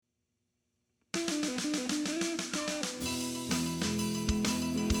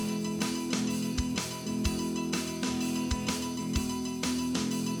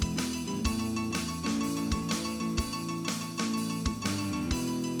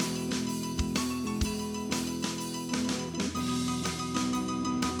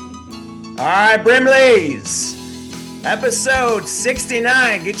All right, Brimleys. Episode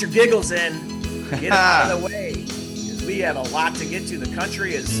 69. Get your giggles in. Get it out of the way. Because we have a lot to get to. The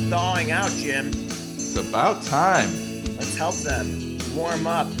country is thawing out, Jim. It's about time. Let's help them warm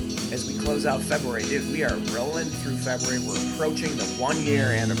up as we close out February. Dude, we are rolling through February. We're approaching the 1-year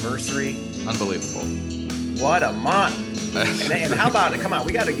anniversary. Unbelievable. What a month. And how about it? Come on,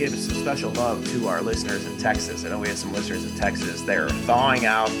 we got to give some special love to our listeners in Texas. I know we have some listeners in Texas. They're thawing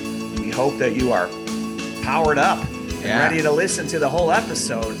out. We hope that you are powered up and ready to listen to the whole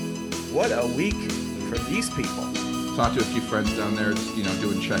episode. What a week for these people. Talked to a few friends down there, just,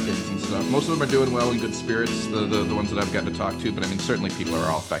 doing check-ins and stuff. Most of them are doing well, in good spirits, the ones that I've gotten to talk to. But, certainly people are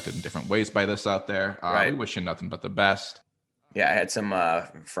all affected in different ways by this out there. Right. We wish you nothing but the best. Yeah, I had some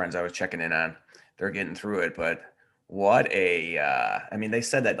friends I was checking in on. They're getting through it, but what they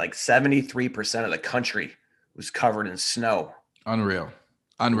said that like 73% of the country was covered in snow. Unreal.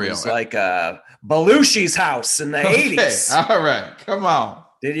 It's like Belushi's house in the 80s. All right. Come on.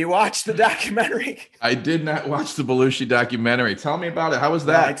 Did you watch the documentary? I did not watch the Belushi documentary. Tell me about it. How was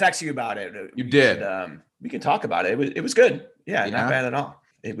that? I texted you about it. You did. We can talk about it. It was good. Yeah, not bad at all.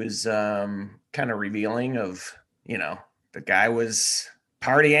 It was kind of revealing of, the guy was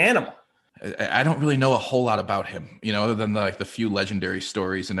party animal. I don't really know a whole lot about him, other than the few legendary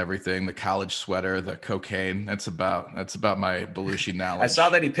stories and everything, the college sweater, the cocaine. That's about my Belushi knowledge. I saw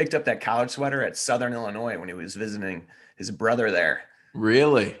that he picked up that college sweater at Southern Illinois when he was visiting his brother there.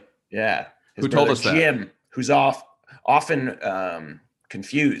 Really? Yeah. Who told us that? Jim, who's often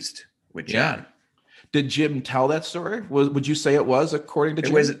confused with John. Yeah. Did Jim tell that story? Would you say it was according to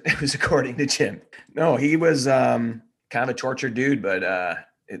Jim? It was according to Jim. No, he was kind of a tortured dude, but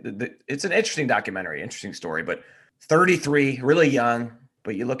it's an interesting documentary, interesting story, but 33, really young,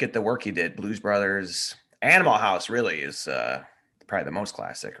 but you look at the work he did, Blues Brothers, Animal House really is probably the most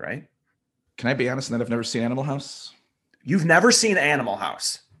classic, right? Can I be honest in that I've never seen Animal House? You've never seen Animal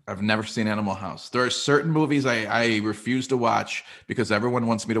House? I've never seen Animal House. There are certain movies I refuse to watch because everyone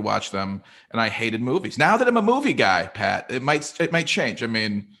wants me to watch them, and I hated movies. Now that I'm a movie guy, Pat, it might change. You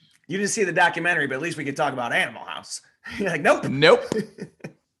didn't see the documentary, but at least we could talk about Animal House. You're like, nope.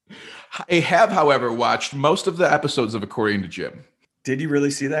 I have, however, watched most of the episodes of According to Jim. Did you really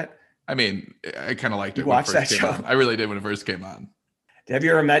see that? I kind of liked it. You watched that show? I really did when it first came on. Have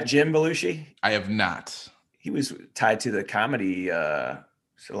you ever met Jim Belushi? I have not. He was tied to the comedy, a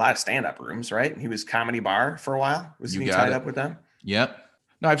lot of stand-up rooms, right? He was Comedy Bar for a while. Wasn't he tied up with them? Yep.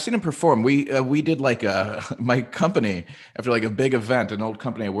 No, I've seen him perform. We did my company, after a big event, an old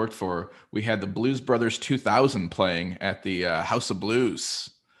company I worked for, we had the Blues Brothers 2000 playing at the House of Blues.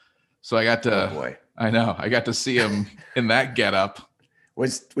 So I got to, I got to see him in that getup.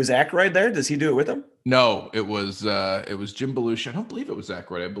 Was Aykroyd there? Does he do it with him? No, it was Jim Belushi. I don't believe it was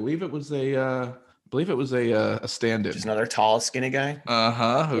Aykroyd. I believe it was a stand-in. Just another tall, skinny guy.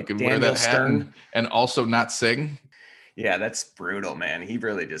 Who can wear that hat and also not sing. Yeah, that's brutal, man. He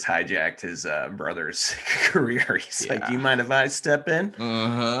really just hijacked his brother's career. He's like, "Do you mind if I step in?"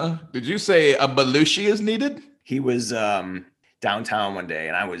 Did you say a Belushi is needed? He was downtown one day,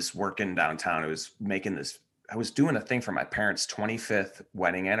 and I was working downtown. I was doing a thing for my parents' 25th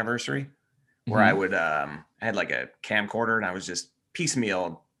wedding anniversary, where I would I had like a camcorder, and I was just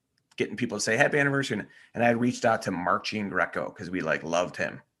piecemeal getting people to say happy anniversary. And I had reached out to Marcin Greco because we loved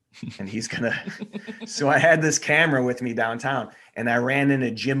him. And he's so I had this camera with me downtown, and I ran into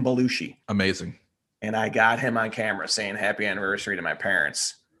Jim Belushi. Amazing. And I got him on camera saying happy anniversary to my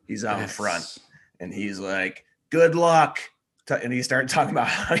parents. He's out in front, and he's like, "Good luck." And he started talking about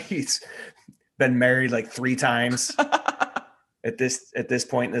how he's been married 3 times at this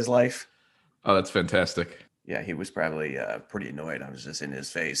point in his life. Oh, that's fantastic. Yeah, he was probably pretty annoyed. I was just in his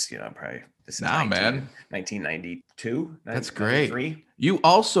face, probably. This is 1992. That's great. You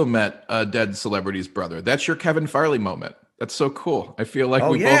also met a dead celebrity's brother. That's your Kevin Farley moment. That's so cool. I feel like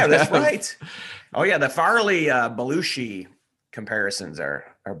that's right. Oh yeah, the Farley Belushi comparisons are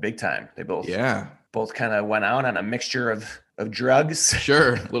big time. They both kind of went out on a mixture of drugs.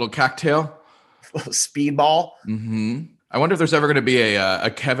 Sure, little cocktail, a little speedball. Mm-hmm. I wonder if there's ever going to be a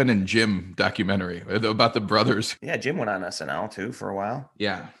Kevin and Jim documentary about the brothers. Yeah, Jim went on SNL too for a while.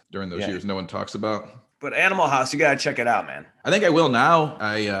 Yeah, during those years no one talks about. But Animal House, you got to check it out, man. I think I will now.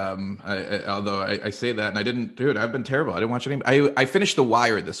 Although I say that and I didn't do it. I've been terrible. I didn't watch any. I finished The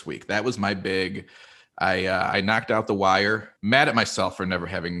Wire this week. That was my big. I knocked out The Wire. Mad at myself for never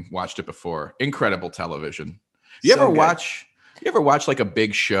having watched it before. Incredible television. You ever watch a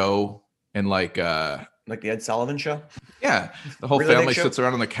big show and like the Ed Sullivan Show? Yeah, the whole really family sits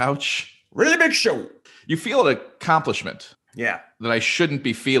around on the couch. Really big show. You feel an accomplishment. Yeah. that I shouldn't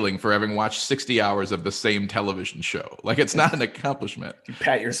be feeling for having watched 60 hours of the same television show. Like, it's not an accomplishment. You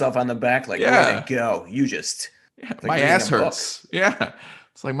pat yourself on the back like, way Yeah. to go. You just, Yeah, it's like my reading ass a book. hurts. Yeah.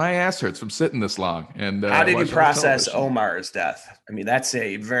 It's like my ass hurts from sitting this long and How did you watching all this process television. Omar's death? I mean, that's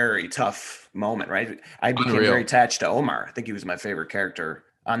a very tough moment, right? I became Unreal. very attached to Omar. I think he was my favorite character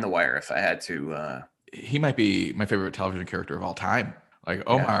on The Wire if I had to. He might be my favorite television character of all time. Like, Yeah.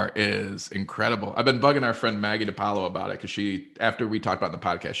 Omar is incredible. I've been bugging our friend Maggie DiPaolo about it because after we talked about it in the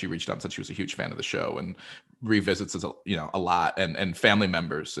podcast, she reached out and said she was a huge fan of the show and revisits it, a lot. And family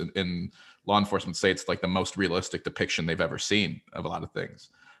members in law enforcement say it's like the most realistic depiction they've ever seen of a lot of things.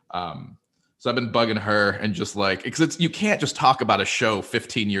 So I've been bugging her and just like, because you can't just talk about a show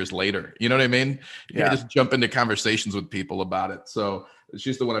 15 years later. You know what I mean? You can't just jump into conversations with people about it. So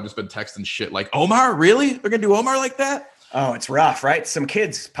she's the one I've just been texting shit like, Omar, really? They're going to do Omar like that? Oh, it's rough, right? Some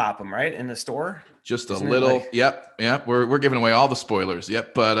kids pop them, right? In the store. Just Isn't a it little. like- Yep. We're giving away all the spoilers.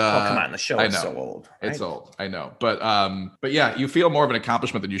 Yep. But Oh, come on. The show I is know. so old. Right? It's old. I know. But yeah, you feel more of an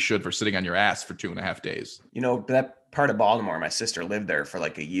accomplishment than you should for sitting on your ass for 2.5 days. You know, that part of Baltimore, my sister lived there for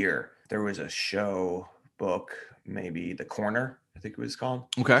like a year. There was a show, book, maybe The Corner, I think it was called.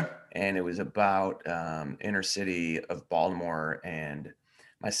 Okay. And it was about inner city of Baltimore. And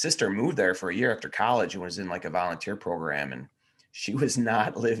my sister moved there for a year after college and was in like a volunteer program. And she was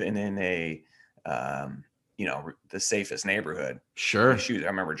not living in a, the safest neighborhood. Sure. I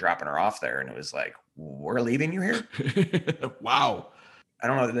remember dropping her off there and it was like, we're leaving you here? Wow. I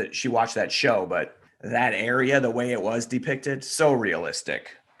don't know that she watched that show, but that area, the way it was depicted, so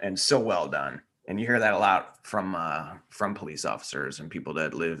realistic and so well done. And you hear that a lot from police officers and people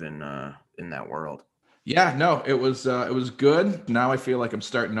that live in that world. Yeah, no, it was good. Now I feel like I'm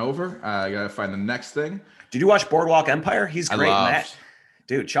starting over. I gotta find the next thing. Did you watch Boardwalk Empire? He's great in that. loved-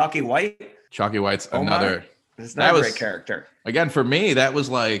 Dude, Chalky White. Chalky White's Omar? another. It's That not a was- great character. Again, for me, that was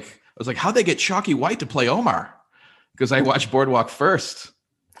like, I was like, how'd they get Chalky White to play Omar? Because I watched Boardwalk first.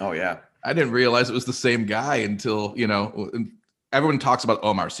 Oh, yeah. I didn't realize it was the same guy until, everyone talks about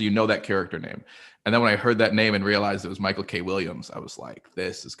Omar, so you know that character name. And then when I heard that name and realized it was Michael K. Williams, I was like,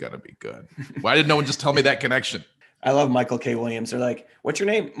 this is going to be good. Why did no one just tell me that connection? I love Michael K. Williams. They're like, what's your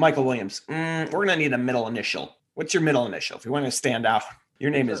name? Michael Williams. We're going to need a middle initial. What's your middle initial? If you want to stand out, your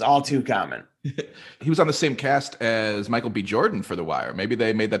name is all too common. He was on the same cast as Michael B. Jordan for The Wire. Maybe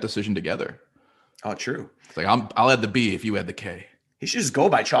they made that decision together. Oh, true. It's like, I'll add the B if you add the K. He should just go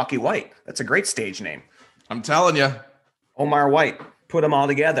by Chalky White. That's a great stage name. I'm telling you. Omar White. Put them all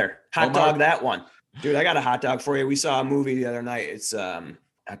together. Hot Omar- dog that one. Dude, I got a hot dog for you. We saw a movie the other night. It's I'll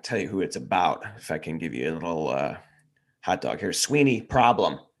tell you who it's about if I can give you a little hot dog here. Sweeney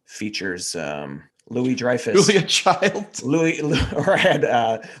Problem features Louis Dreyfus. Julia Child.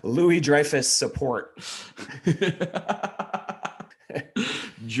 Louis Dreyfus support.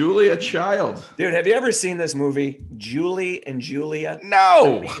 Julia Child. Dude, have you ever seen this movie, Julie and Julia?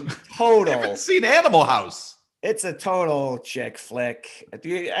 No. I Total. haven't seen Animal House. It's a total chick flick.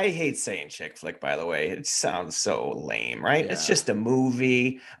 I hate saying chick flick, by the way. It sounds so lame, right? It's Yeah. just a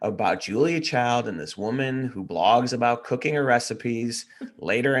movie about Julia Child and this woman who blogs about cooking her recipes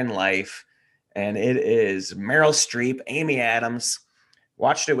later in life. And it is Meryl Streep, Amy Adams.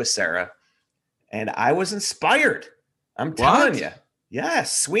 Watched it with Sarah. And I was inspired. I'm telling you.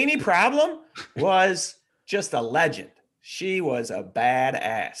 Yes. Sweeney Problem was just a legend. She was a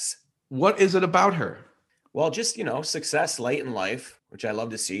badass. What is it about her? Well, just, success late in life, which I love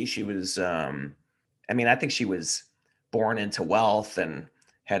to see. She was, I think she was born into wealth and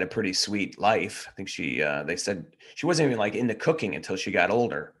had a pretty sweet life. I think they said she wasn't even like into cooking until she got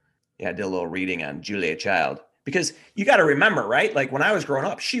older. Yeah, I did a little reading on Julia Child because you got to remember, right? Like when I was growing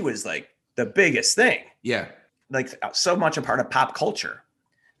up, she was like the biggest thing, Yeah. like so much a part of pop culture.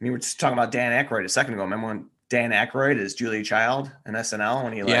 I mean, we were just talking about Dan Aykroyd a second ago. Remember when Dan Aykroyd is Julia Child in SNL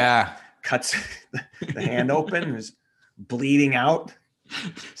when he cuts the hand open and was bleeding out.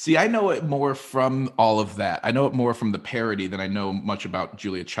 See, I know it more from all of that. I know it more from the parody than I know much about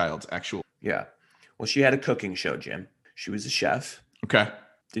Julia Child's actual. Yeah. Well, she had a cooking show, Jim. She was a chef. Okay.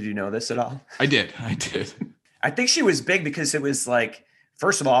 Did you know this at all? I did. I think she was big because it was like,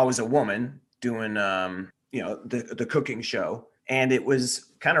 first of all, I was a woman doing, the cooking show. And it was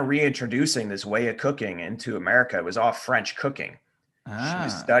kind of reintroducing this way of cooking into America. It was all French cooking. She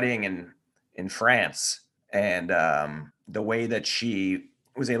was studying in France, and the way that she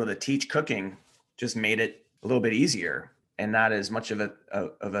was able to teach cooking just made it a little bit easier and not as much of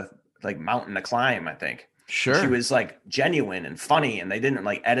a like mountain to climb, I think. Sure. She was like genuine and funny, and they didn't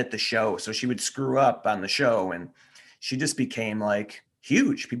like edit the show, so she would screw up on the show, and she just became like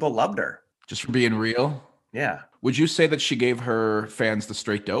huge. People loved her. Just for being real. Yeah. Would you say that she gave her fans the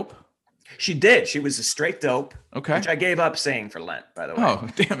straight dope? She did. She was a straight dope, Okay. which I gave up saying for Lent, by the way. Oh,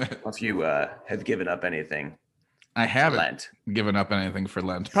 damn it. If you have given up anything I for haven't Lent. given up anything for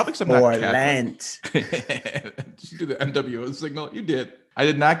Lent. Probably because I'm For not Catholic. Lent. Did you do the NWO signal? You did. I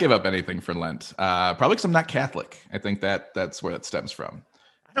did not give up anything for Lent. Probably because I'm not Catholic. I think that's where that stems from.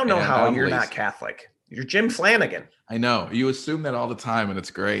 I don't know And how I'm you're lazy. not Catholic. You're Jim Flanagan. I know. You assume that all the time, and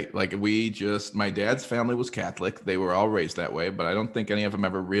it's great. Like my dad's family was Catholic. They were all raised that way, but I don't think any of them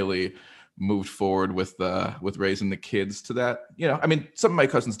ever really moved forward with raising the kids to that. You know, I mean, some of my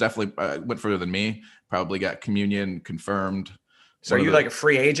cousins definitely went further than me. Probably got communion, confirmed. So are you like a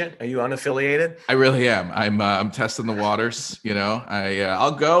free agent? Are you unaffiliated? I really am. I'm testing the waters. You know,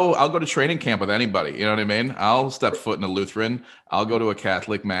 I'll go to training camp with anybody. You know what I mean? I'll step foot in a Lutheran. I'll go to a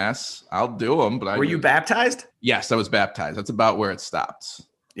Catholic mass. I'll do them. But Were you baptized? Yes, I was baptized. That's about where it stopped.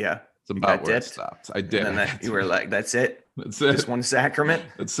 Yeah. It's about where it stopped. I did. And then you were like, that's it. That's it. Just one sacrament.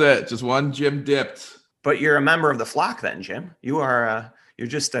 That's it. Just one Jim dipped. But you're a member of the flock then, Jim. You are you're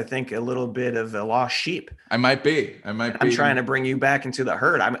just, I think, a little bit of a lost sheep. I might be. I'm trying to bring you back into the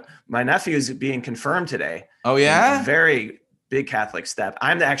herd. My nephew is being confirmed today. Oh yeah? Very big Catholic step.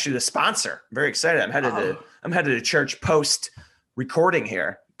 I'm actually the sponsor. I'm very excited. I'm headed to church post recording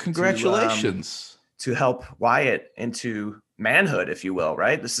here. Congratulations. To help Wyatt into manhood, if you will,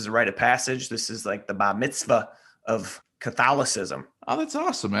 right? This is a rite of passage. This is like the bar mitzvah of Catholicism. Oh, that's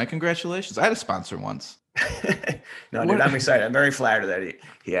awesome, man. Congratulations. I had a sponsor once. No, dude, I'm excited. I'm very flattered that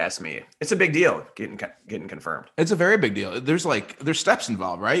he asked me. It's a big deal getting confirmed. It's a very big deal. There's steps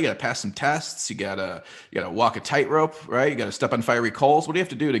involved, right? You got to pass some tests. You gotta walk a tightrope, right? You got to step on fiery coals. What do you have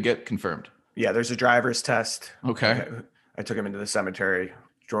to do to get confirmed? Yeah, there's a driver's test. Okay. I took him into the cemetery,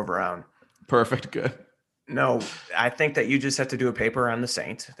 drove around. Perfect. Good. No, I think that you just have to do a paper on the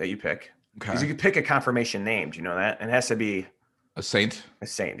saint that you pick. Okay. Because you can pick a confirmation name. Do you know that? And it has to be a saint. A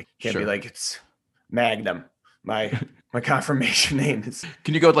saint. It can't be like it's Magnum. My confirmation name is.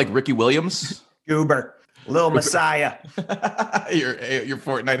 Can you go with like Ricky Williams? Goober. Little Messiah. your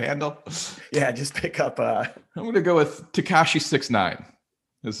Fortnite handle? Yeah, just pick up. I'm gonna go with Tekashi69.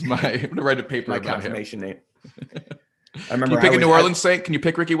 I'm gonna write a paper about confirmation him. name. I remember. Can you pick a New Orleans saint? Can you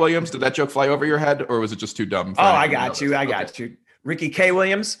pick Ricky Williams? Did that joke fly over your head, or was it just too dumb? Oh, I got you. I got you. Ricky K.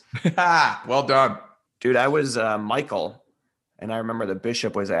 Williams. Well done, dude. I was Michael, and I remember the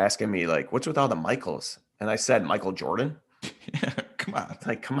bishop was asking me like, "What's with all the Michaels?" And I said, "Michael Jordan." Come on.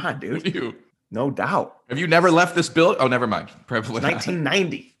 Like, come on, dude. What are you? No doubt. Have you never left this building? Oh, never mind. Probably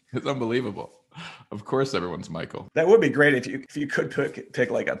 1990. It's unbelievable. Of course, everyone's Michael. That would be great if you could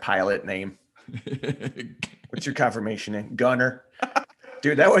pick like a pilot name. What's your confirmation name? Gunner.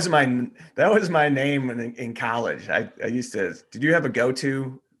 Dude, that was my name in college. I used to. Did you have a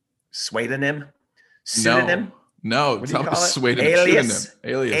go-to pseudonym? Pseudonym? No. What do you call it? Pseudonym. Alias.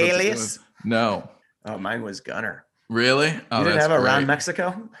 Alias. No. Oh, mine was Gunner. Really? Oh, you didn't have around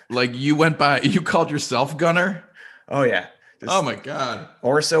Mexico? Like you called yourself Gunner? Oh yeah. Oh my God.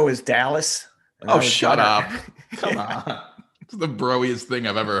 Orso is Dallas. Oh, shut up. Come on. It's the broiest thing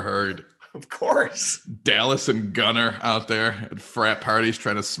I've ever heard. Of course. Dallas and Gunner out there at frat parties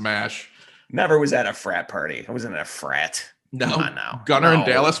trying to smash. Never was at a frat party. I wasn't at a frat. No. Come on now. Gunner and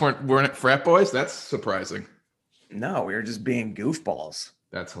Dallas weren't frat boys? That's surprising. No, we were just being goofballs.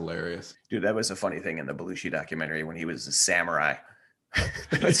 That's hilarious. Dude, that was a funny thing in the Belushi documentary when he was a samurai.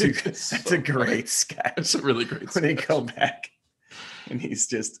 That's a great sketch. It's a really great sketch. When he go back and he's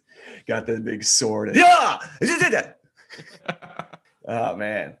just got that big sword. And, yeah! Oh,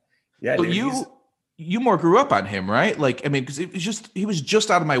 man. Yeah, well, dude, you more grew up on him, right? Like, I mean, because he was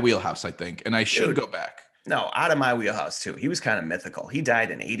just out of my wheelhouse, I think, and I should go back. No, out of my wheelhouse too. He was kind of mythical. He died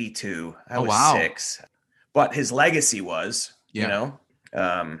in 82. I was 6. But his legacy was, you know,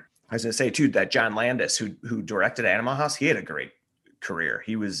 I was gonna say too that John Landis, who directed Animal House, he had a great career.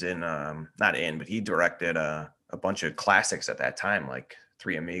 He was in but he directed a bunch of classics at that time, like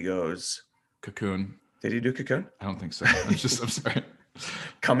Three Amigos, Cocoon. Did he do Cocoon? I don't think so. I'm sorry.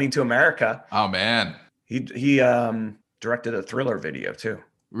 Coming to America. Oh man. He directed a Thriller video too.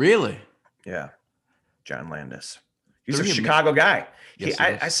 Really? Yeah. John Landis. He's a Chicago guy. Yes,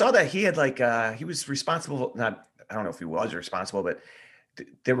 I saw that he had he was responsible. I don't know if he was responsible, but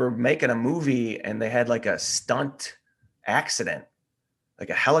they were making a movie and they had like a stunt accident, like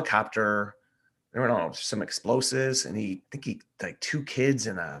a helicopter. I don't know, some explosives, and I think 2 kids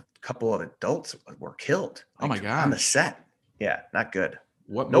and a couple of adults were killed. Oh my God! On the set. Yeah, not good.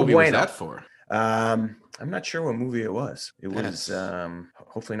 What movie was that for? I'm not sure what movie it was. It was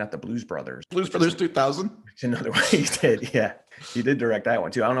hopefully not the Blues Brothers. Blues Brothers 2000. It's another one he did. Yeah, he did direct that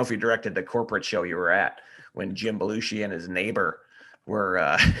one too. I don't know if he directed the corporate show you were at when Jim Belushi and his neighbor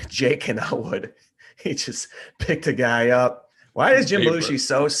were Jake and Elwood. He just picked a guy up. Why is Jim Belushi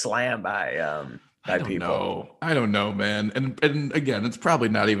so slammed by people? I don't know, man. And again, it's probably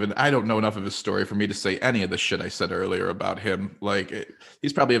not even. I don't know enough of his story for me to say any of the shit I said earlier about him. Like,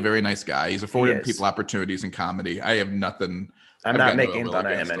 he's probably a very nice guy. He's afforded people opportunities in comedy. I have nothing. I'm not making fun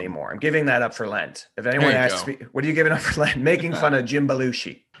of him anymore. I'm giving that up for Lent. If anyone asks me, what are you giving up for Lent? Making fun of Jim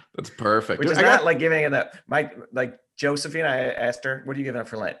Belushi. That's perfect. Which is not like giving it up. Like Josephine, I asked her, what are you giving up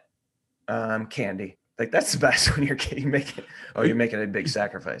for Lent? Candy. Like, that's the best when you're making. Oh, you're making a big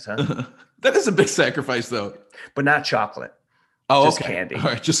sacrifice, huh? That is a big sacrifice, though. But not chocolate. Oh, just candy. All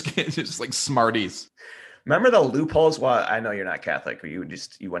right, just like Smarties. Remember the loopholes? Well, I know you're not Catholic. You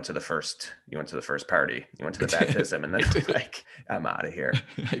went to the first party. You went to the baptism, and then like, I'm out of here.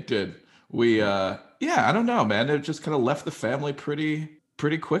 I did. We I don't know, man. It just kind of left the family pretty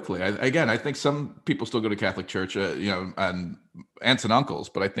quickly. I think some people still go to Catholic church, and aunts and uncles,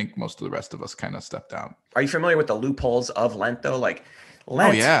 but I think most of the rest of us kind of stepped down. Are you familiar with the loopholes of Lent, though? Like,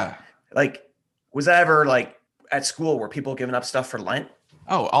 Lent. Oh, yeah. Like, was that ever like at school where people giving up stuff for Lent?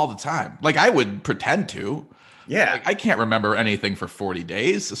 Oh, all the time. Like, I would pretend to. Yeah. Like, I can't remember anything for 40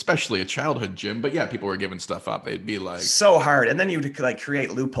 days, especially a childhood gym. But yeah, people were giving stuff up. They'd be like, so hard. And then you would like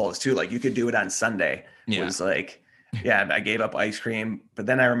create loopholes too. Like, you could do it on Sunday. Yeah. It was like, yeah, I gave up ice cream. But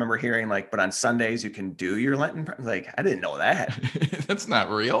then I remember hearing like, but on Sundays you can do your Lenten. Like, I didn't know that. That's not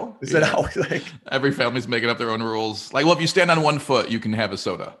real. Is it always like every family's making up their own rules? Like, well, if you stand on one foot, you can have a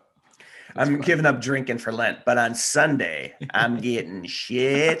soda. I'm giving up drinking for Lent, but on Sunday, I'm getting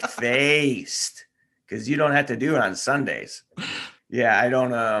shit faced because you don't have to do it on Sundays. Yeah, I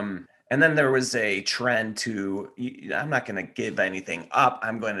don't. And then there was a trend to, I'm not going to give anything up.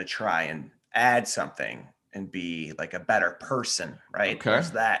 I'm going to try and add something and be like a better person, right? Okay.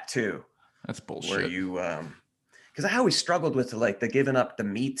 There's that too. That's bullshit. Where you, because I always struggled with like the giving up the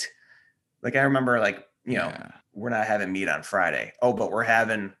meat. Like, I remember like, we're not having meat on Friday. Oh, but we're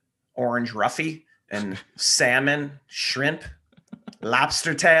having orange roughy and salmon, shrimp,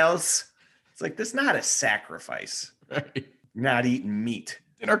 lobster tails. It's like, that's not a sacrifice. Right. Not eating meat.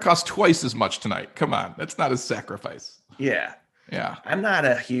 Dinner costs twice as much tonight. Come on. That's not a sacrifice. Yeah. Yeah. I'm not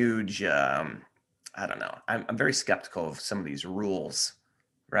a huge, I don't know. I'm very skeptical of some of these rules,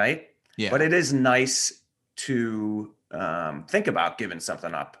 right? Yeah. But it is nice to think about giving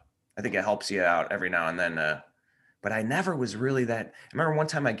something up. I think it helps you out every now and then. But I never was really that. I remember one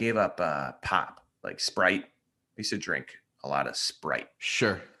time I gave up pop, like Sprite. I used to drink a lot of Sprite.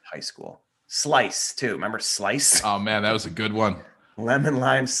 Sure. High school. Slice, too. Remember Slice? Oh, man, that was a good one. Lemon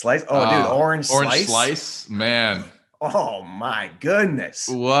lime slice. Oh, dude, orange slice. Orange slice, man. Oh, my goodness.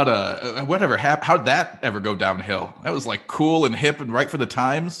 Whatever happened? How'd that ever go downhill? That was like cool and hip and right for the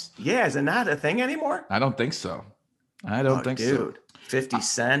times. Yeah, is it not a thing anymore? I don't think so. I don't think so. Dude, 50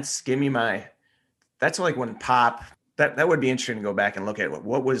 cents. Give me my... That's like when pop, that would be interesting to go back and look at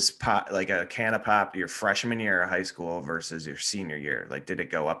what was pop, like a can of pop your freshman year of high school versus your senior year. Like, did it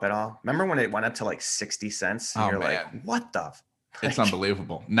go up at all? Remember when it went up to like 60 cents? And you're man. like, what the? It's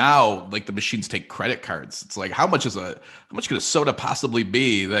unbelievable. Now, like, the machines take credit cards. It's like, how much could a soda possibly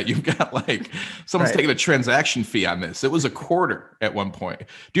be that you've got like someone's taking a transaction fee on this? It was $0.25 at one point. Do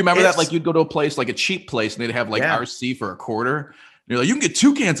you remember that? Like, you'd go to a place, like a cheap place, and they'd have like RC for $0.25. And you're like, you can get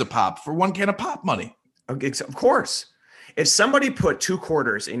 2 cans of pop for 1 can of pop money. Of course. If somebody put 2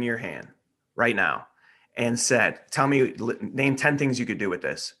 quarters in your hand right now and said, name 10 things you could do with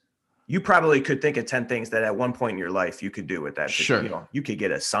this, you probably could think of 10 things that at one point in your life you could do with that. Sure. You could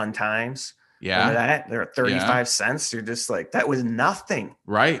get a Sun Times. Yeah. That. They're 35 cents. You're just like, that was nothing.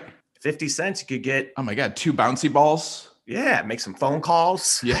 Right. 50 cents. You could get, oh my God, 2 bouncy balls. Yeah. Make some phone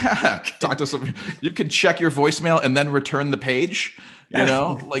calls. Yeah. Talk to some, you could check your voicemail and then return the page. You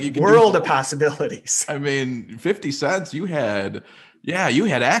know, like you could world of possibilities. I mean, 50 cents, you had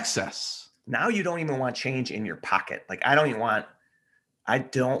access. Now you don't even want change in your pocket. Like, I don't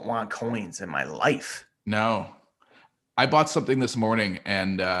want coins in my life. No. I bought something this morning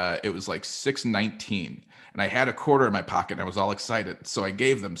and it was like $6.19 and I had $0.25 in my pocket and I was all excited. So I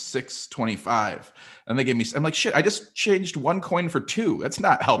gave them $6.25 and they gave me, I'm like, shit, I just changed 1 coin for 2. That's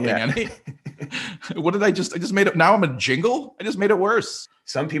not helping any. What did I just made it? Now I'm a jingle. I just made it worse.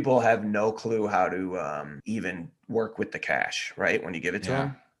 Some people have no clue how to even work with the cash, right? When you give it to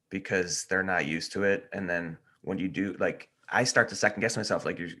them, because they're not used to it. And then when you do, like, I start to second guess myself,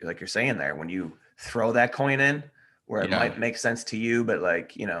 like you're saying there, when you throw that coin in where it might make sense to you, but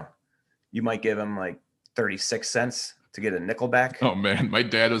like, you might give them like 36 cents to get a nickel back. Oh man, my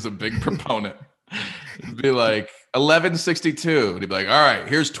dad was a big proponent. It'd be like 11.62. He'd be like, all right,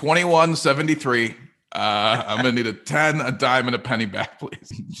 here's 21.73. I'm gonna need a 10, a dime, and a penny back, please.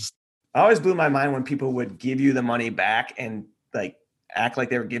 Just I always blew my mind when people would give you the money back and like act like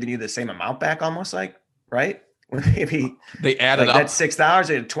they were giving you the same amount back, almost like, right? When maybe they added like up. that's $6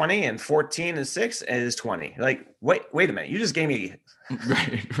 is 20 and 14 and 6 is 20. Like, wait a minute. You just gave me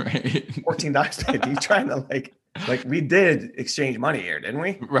Right. $14. You trying to like we did exchange money here, didn't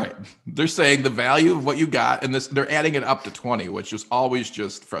we? Right. They're saying the value of what you got, and they're adding it up to 20, which is always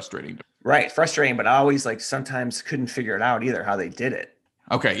just frustrating. Right. Frustrating, but I always like sometimes couldn't figure it out either how they did it.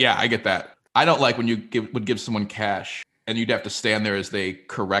 Okay. Yeah, I get that. I don't like when you would give someone cash and you'd have to stand there as they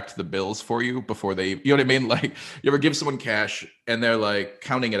correct the bills for you before they, you know what I mean? Like you ever give someone cash and they're like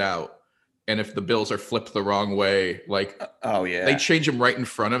counting it out. And if the bills are flipped the wrong way, like, oh yeah, they change them right in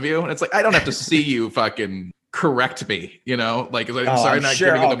front of you. And it's like, I don't have to see you fucking correct me, you know, like, I'm sorry, I'm not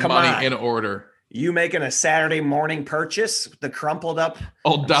giving you the money in order. You making a Saturday morning purchase, the crumpled up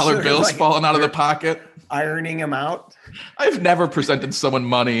old dollar bills like, falling out of the pocket, ironing them out. I've never presented someone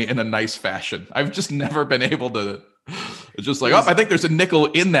money in a nice fashion. I've just never been able to. It's just like, oh, I think there's a nickel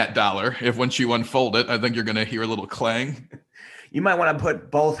in that dollar. If once you unfold it, I think you're going to hear a little clang. You might want to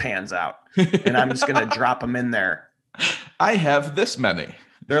put both hands out and I'm just going to drop them in there. I have this many.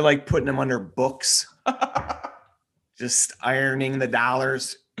 They're like putting them under books, just ironing the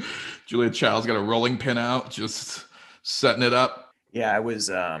dollars. Julia Child's got a rolling pin out, just setting it up. Yeah, I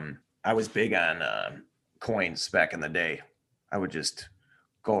was big on coins back in the day. I would just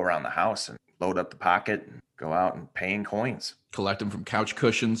go around the house and load up the pocket and go out and pay in coins. Collect them from couch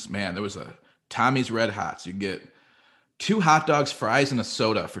cushions. Man, there was a Tommy's Red Hots. You get 2 hot dogs, fries, and a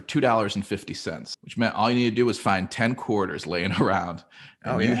soda for $2.50, which meant all you need to do was find 10 quarters laying around.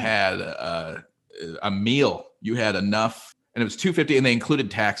 And you had a meal. You had enough. And it was $2.50, and they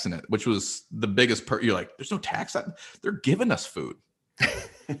included tax in it, which was the biggest part. You're like, there's no tax on. They're giving us food.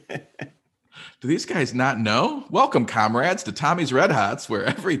 Do these guys not know? Welcome, comrades, to Tommy's Red Hots, where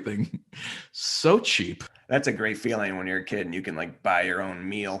everything so cheap. That's a great feeling when you're a kid and you can like buy your own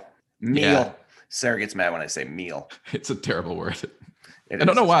meal. Yeah. Sarah gets mad when I say meal. It's a terrible word. I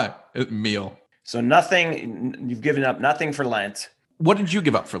don't know why. Meal. So nothing. You've given up nothing for Lent. What did you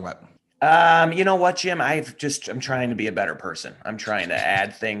give up for Lent? You know what, Jim? I'm trying to be a better person. I'm trying to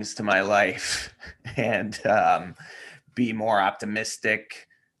add things to my life and be more optimistic.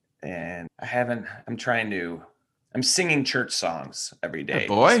 And I'm singing church songs every day. Hey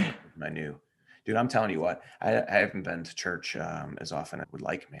boy. My new dude, I'm telling you what, I haven't been to church as often as I would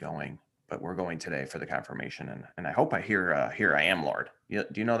like me going, but we're going today for the confirmation. And I hope I hear Here I Am, Lord. Do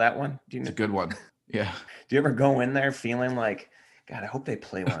you know that one? It's a good one. Yeah. Do you ever go in there feeling like, God, I hope they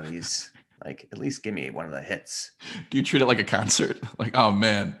play one of these, like at least give me one of the hits. Do you treat it like a concert? Like, oh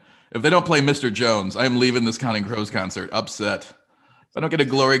man, if they don't play Mr. Jones, I am leaving this Counting Crows concert upset. If I don't get a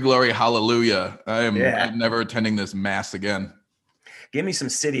glory, glory, hallelujah, I'm never attending this mass again. Give me some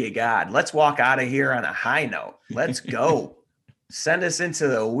City of God. Let's walk out of here on a high note. Let's go. Send us into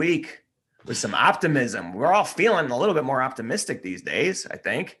the week with some optimism. We're all feeling a little bit more optimistic these days, I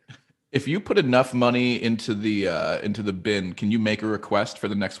think. If you put enough money into the bin, can you make a request for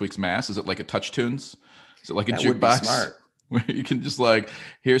the next week's mass? Is it like a Touch Tunes? Is it like a jukebox? Smart. Where you can just like,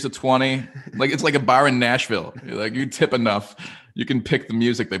 here's a 20. Like it's like a bar in Nashville. Like you tip enough, you can pick the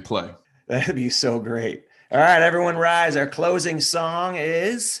music they play. That'd be so great. All right, everyone rise. Our closing song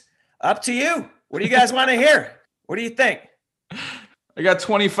is Up to You. What do you guys want to hear? What do you think? I got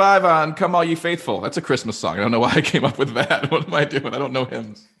 25 on Come All Ye Faithful. That's a Christmas song. I don't know why I came up with that. What am I doing? I don't know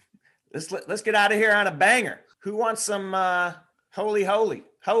hymns. Let's get out of here on a banger. Who wants some holy,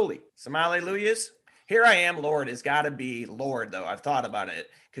 some hallelujahs? Here I Am, Lord, has got to be Lord, though. I've thought about it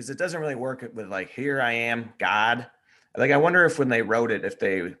because it doesn't really work with like Here I Am, God. Like I wonder if when they wrote it, if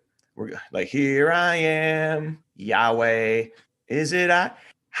they were like Here I Am, Yahweh, is it I?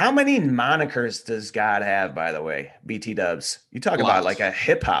 How many monikers does God have, by the way? BT Dubs. You talk about like a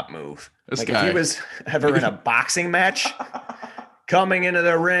hip hop move. This like guy. If he was ever in a boxing match, coming into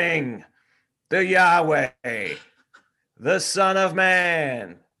the ring, the Yahweh, the Son of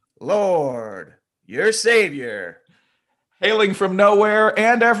Man, Lord, your Savior. Hailing from nowhere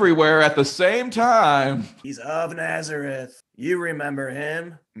and everywhere at the same time. He's of Nazareth. You remember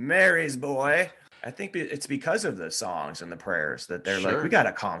him, Mary's boy. I think it's because of the songs and the prayers that they're like, we got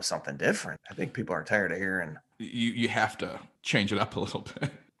to call him something different. I think people are tired of hearing. You have to change it up a little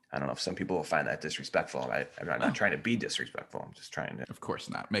bit. I don't know if some people will find that disrespectful. I'm not trying to be disrespectful. I'm just trying to. Of course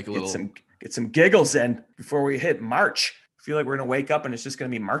not. Make a little. Get some giggles in before we hit March. I feel like we're going to wake up and it's just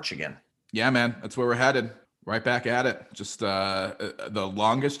going to be March again. Yeah, man. That's where we're headed. Right back at it. Just the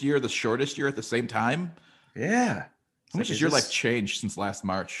longest year, the shortest year at the same time. Yeah. How much has your life changed since last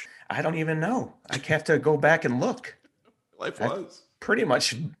March? I don't even know. I have to go back and look. Life I was. pretty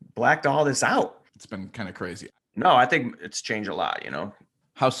much blacked all this out. It's been kind of crazy. No, I think it's changed a lot, you know.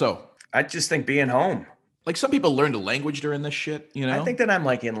 How so? I just think being home. Like some people learned a language during this shit, you know? I think that I'm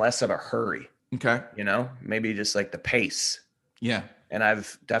like in less of a hurry, Okay. you know, maybe just like the pace. Yeah. And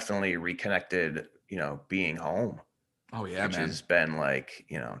I've definitely reconnected, you know, being home, Oh yeah, which man. has been like,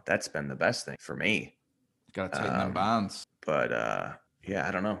 you know, that's been the best thing for me. Gotta tighten them bonds. But yeah,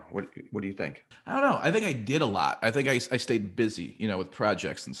 I don't know. What do you think? I don't know. I think I did a lot. I think I stayed busy, you know, with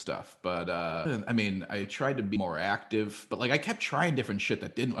projects and stuff. But I mean, I tried to be more active, but like I kept trying different shit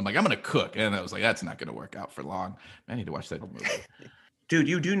that didn't. I'm like, I'm gonna cook, and I was like, that's not gonna work out for long. I need to watch that movie. Dude,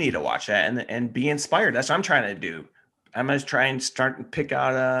 you do need to watch that and be inspired. That's what I'm trying to do. I'm gonna try and start and pick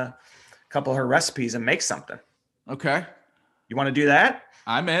out a couple of her recipes and make something. Okay, You want to do that?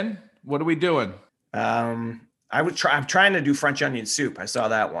 I'm in. What are we doing? I'm trying to do French onion soup. I saw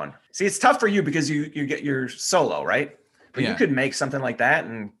that one. See, it's tough for you because you get your solo, right? But Yeah. you could make something like that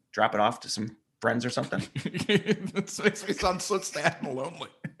and drop it off to some friends or something. This makes me sound so sad and lonely.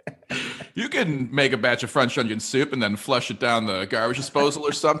 You can make a batch of French onion soup and then flush it down the garbage disposal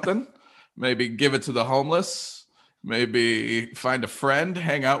or something. Maybe give it to the homeless. Maybe find a friend,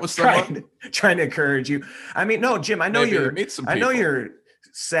 hang out with someone. Trying to encourage you. I mean, no, Jim, I know Maybe you're meet some I know people. you're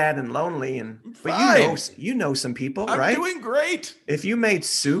sad and lonely but Fine. you know some people, I'm right? doing great. If you made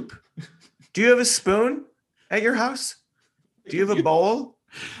soup, do you have a spoon at your house? Do you have a bowl?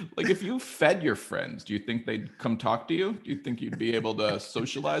 Like if you fed your friends, do you think they'd come talk to you? Do you think you'd be able to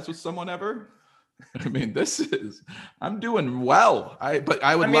socialize with someone ever? I mean, I'm doing well.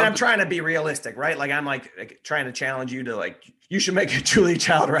 I'm trying to be realistic, right? Like I'm like trying to challenge you to like, you should make a Julia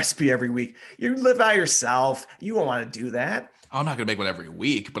Child recipe every week. You live by yourself. You won't want to do that. I'm not going to make one every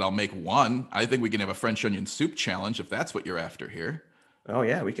week, but I'll make one. I think we can have a French onion soup challenge if that's what you're after here. Oh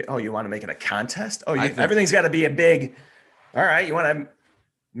yeah, we could. Oh, you want to make it a contest? Oh, I think- everything's got to be a big. All right, you want to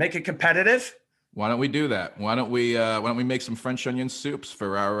make it competitive? Why don't we do that? Why don't we make some French onion soups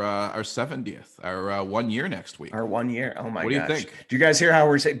for our 70th, our 1 year next week? Our 1 year. Oh my gosh. What do you think? Do you guys hear how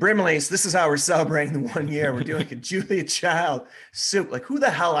we're saying Brimley's? This is how we're celebrating the 1 year. We're doing a Julia Child soup. Like, who the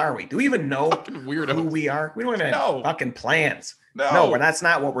hell are we? Do we even know Weirdo. who we are? We don't even No. have fucking plans. No. That's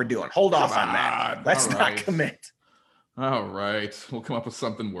not what we're doing. Hold off on that. on. Let's All not right. commit. All right. We'll come up with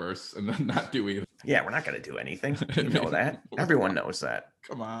something worse and then not do either. Yeah, we're not going to do anything. You know that. Everyone knows that.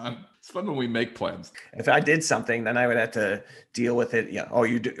 Come on. It's fun when we make plans. If I did something, then I would have to deal with it. Yeah. Oh,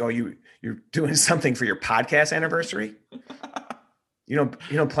 you're doing something for your podcast anniversary. You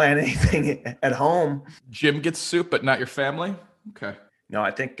don't plan anything at home. Jim gets soup, but not your family. Okay. No,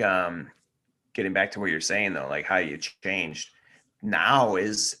 I think getting back to what you're saying though, like how you changed now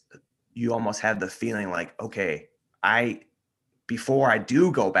is you almost have the feeling like, okay, before I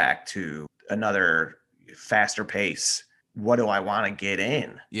do go back to another faster pace, what do I want to get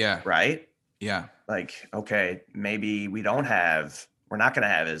in? Yeah. Right? Yeah. Like, okay, maybe we're not going to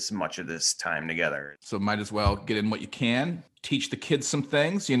have as much of this time together. So might as well get in what you can. Teach the kids some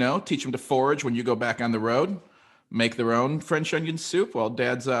things, teach them to forage when you go back on the road. Make their own French onion soup while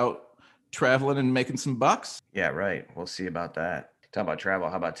dad's out traveling and making some bucks. Yeah, right. We'll see about that. Talk about travel.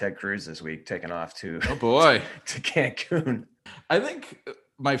 How about Ted Cruz this week taking off to Oh boy. to Cancun? I think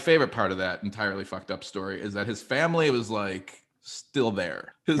my favorite part of that entirely fucked up story is that his family was like still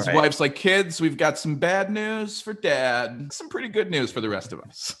there. His Right. wife's like, kids, we've got some bad news for dad, some pretty good news for the rest of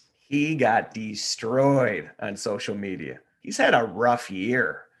us. He got destroyed on social media. He's had a rough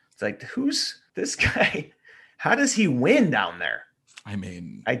year. It's like, who's this guy? How does he win down there? I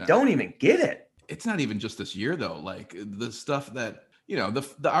mean, I don't even get it. it's not even just this year though. Like the stuff that,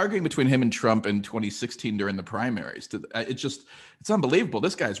 the arguing between him and Trump in 2016 during the primaries, it's unbelievable.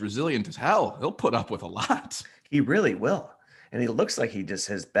 This guy's resilient as hell. He'll put up with a lot. He really will. And he looks like he just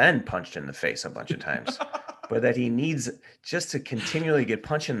has been punched in the face a bunch of times, but that he needs just to continually get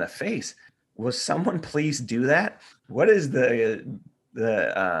punched in the face. Will someone please do that? What is the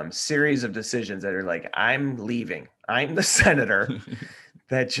series of decisions that are like, I'm leaving. I'm the senator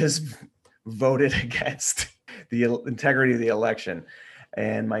that just voted against the integrity of the election,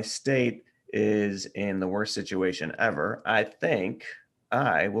 and my state is in the worst situation ever. I think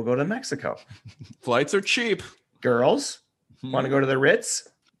I will go to Mexico. Flights are cheap. Girls want to go to the Ritz,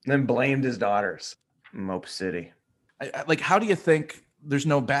 and then blamed his daughters. Mope City. Like, how do you think there's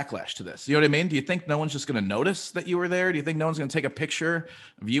no backlash to this? You know what I mean? Do you think no one's just going to notice that you were there? Do you think no one's going to take a picture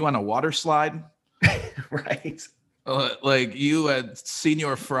of you on a water slide? Right. Like you at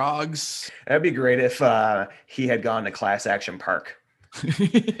Senior Frogs? That'd be great if he had gone to Class Action Park.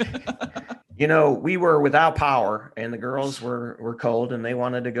 We were without power, and the girls were cold, and they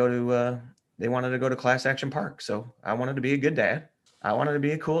wanted to go to Class Action Park. So I wanted to be a good dad. I wanted to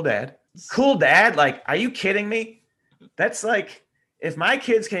be a cool dad. Cool dad? Like, are you kidding me? That's like if my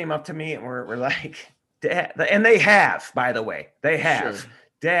kids came up to me and were like, Dad, and they have, by the way, they have. Sure.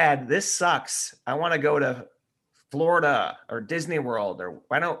 Dad, this sucks. I want to go to Florida or Disney World, or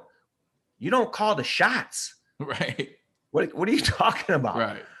you don't call the shots. Right. What are you talking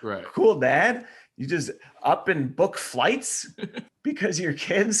about? Right. Cool dad. You just up and book flights because your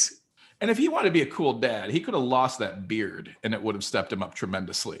kids. And if he wanted to be a cool dad, he could have lost that beard and it would have stepped him up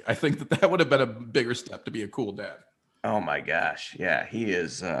tremendously. I think that would have been a bigger step to be a cool dad. Oh my gosh. Yeah, he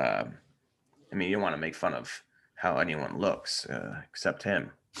is. You don't want to make fun of how anyone looks except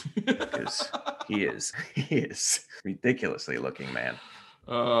him, because he is ridiculously looking, man.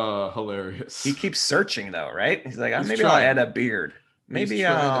 Oh, hilarious. He keeps searching though, right? He's like, maybe trying. I'll add a beard. Maybe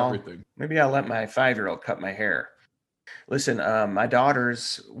I'll let my 5-year-old cut my hair. Listen, my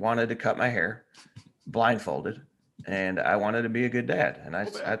daughters wanted to cut my hair blindfolded, and I wanted to be a good dad. And I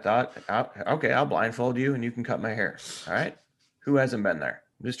thought, okay, I'll blindfold you and you can cut my hair. All right. Who hasn't been there?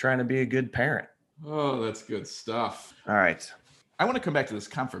 I'm just trying to be a good parent. Oh, that's good stuff. All right. I want to come back to this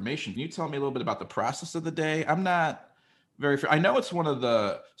confirmation. Can you tell me a little bit about the process of the day? I'm not I know it's one of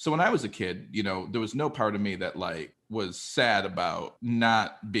so when I was a kid, there was no part of me that was sad about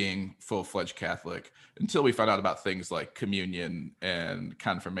not being full-fledged Catholic until we found out about things like communion and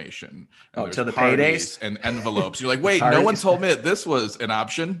confirmation. And until the paydays and envelopes. You're like, wait, no one told me that this was an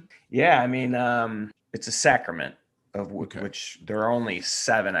option. Yeah. It's a sacrament of which there are only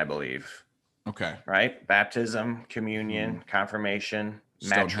 7, I believe. Okay. Right. Baptism, communion, confirmation,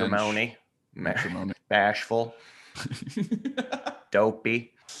 matrimony, bashful,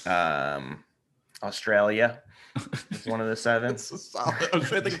 dopey, Australia is one of the 7. It's a solid. I was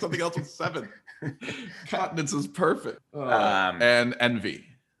trying to think of something else with 7. Continence is perfect. And envy.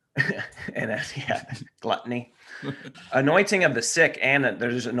 And gluttony, anointing of the sick, and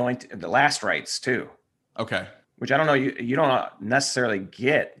there's the last rites too. Okay. Which I don't know. You don't necessarily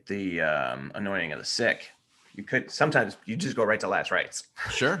get the anointing of the sick. You could sometimes you just go right to last rites.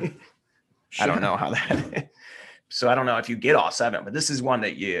 Sure. I don't know how that. So I don't know if you get all 7, but this is one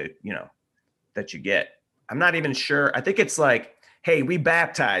that that you get. I'm not even sure. I think it's like, hey, we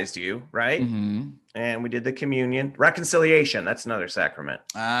baptized you, right? Mm-hmm. And we did the communion, reconciliation. That's another sacrament.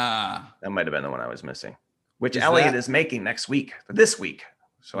 That might have been the one I was missing, which Elliot is making this week.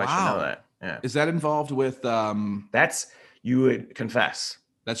 So wow. I should know that. Yeah. Is that involved with? That's you would confess.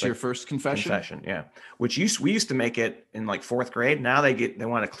 That's your first confession. Confession, yeah. Which we used to make it in 4th grade. Now they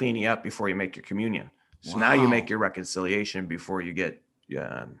want to clean you up before you make your communion. So now you make your reconciliation before you get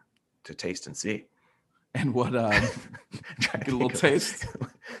to taste and see. And what? Get a little taste.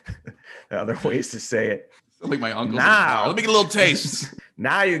 Other ways to say it. Like my uncle. Now, let me get a little taste.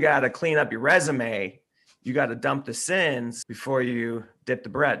 Now you got to clean up your resume. You got to dump the sins before you dip the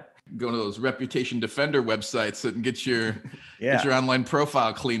bread. Go to those Reputation Defender websites and get your online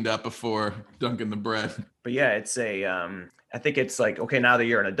profile cleaned up before dunking the bread. But yeah, it's I think it's like, okay, now that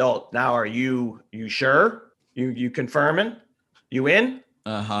you're an adult, now are you sure? You confirming? You in?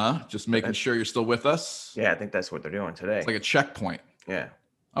 Just making sure you're still with us. Yeah, I think that's what they're doing today. It's like a checkpoint. Yeah.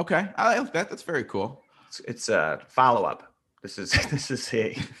 Okay. I like that. That's very cool. It's a follow-up. This is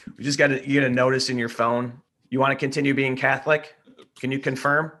you just got to get a notice in your phone. You want to continue being Catholic? Can you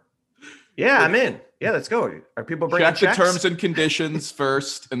confirm? Yeah, I'm in. Yeah, let's go. Are people bringing checks? Check the terms and conditions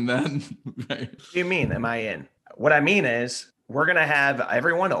first, and then. Right. What do you mean? Am I in? What I mean is, we're gonna have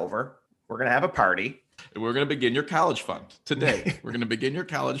everyone over. We're gonna have a party. And we're gonna begin your college fund today. We're gonna begin your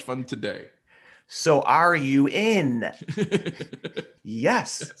college fund today. So, are you in?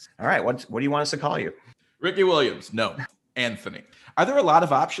 Yes. All right. What do you want us to call you? Ricky Williams. No. Anthony. Are there a lot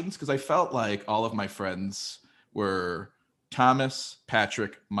of options? Because I felt like all of my friends were Thomas,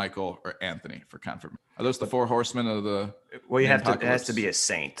 Patrick, Michael, or Anthony for confirmation. Are those the 4 horsemen of the? Well, it has to be a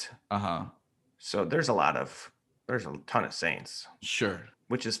saint. So there's a ton of saints. Sure.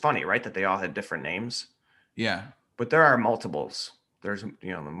 Which is funny, right? That they all had different names. Yeah. But there are multiples. There's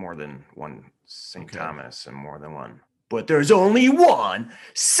more than one Saint Thomas and more than one. But there's only one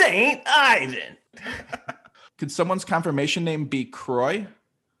Saint Ivan. Could someone's confirmation name be Croy?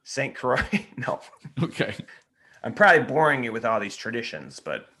 Saint Croy? No. Okay. I'm probably boring you with all these traditions,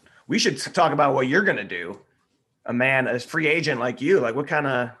 but we should talk about what you're going to do. A free agent like you, like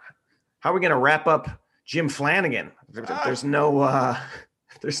how are we going to wrap up Jim Flanagan? There's no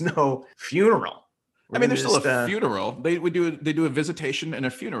funeral. There's still a funeral. They do a visitation and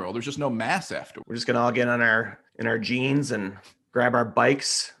a funeral. There's just no mass afterwards. We're just going to all get in our jeans and grab our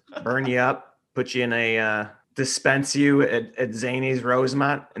bikes burn you up, put you in a dispense you at Zany's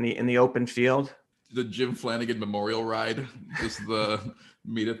Rosemont in the open field. The Jim Flanagan Memorial Ride, just the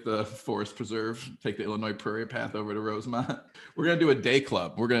meet at the Forest Preserve, take the Illinois Prairie Path over to Rosemont. We're gonna do a day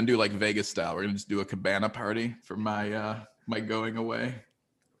club. We're gonna do like Vegas style. We're gonna just do a cabana party for my my going away.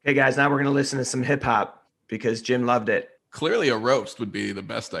 Okay, guys, now we're gonna listen to some hip hop because Jim loved it. Clearly, a roast would be the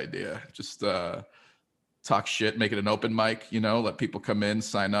best idea. Just talk shit, make it an open mic. Let people come in,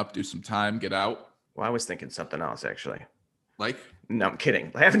 sign up, do some time, get out. Well, I was thinking something else actually. Like? No, I'm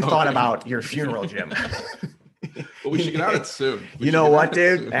kidding. I haven't thought about your funeral, Jim. Well, we should get on it soon. You know what,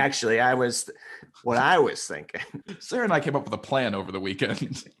 dude? Actually, what I was thinking. Sarah and I came up with a plan over the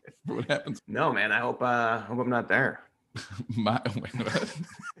weekend for what happens. No, man. I hope I'm not there.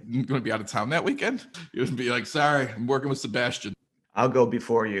 You're going to be out of town that weekend? You're going to be like, sorry, I'm working with Sebastian. I'll go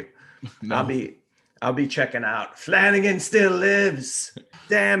before you. No. I'll be checking out. Flanagan still lives.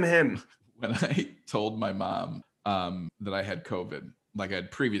 Damn him. When I told my mom that I had COVID, like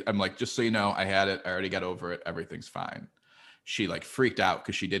I'm like, just so you know, I had it. I already got over it. Everything's fine. She like freaked out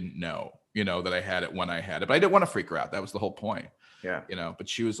because she didn't know, that I had it when I had it. But I didn't want to freak her out. That was the whole point. Yeah. But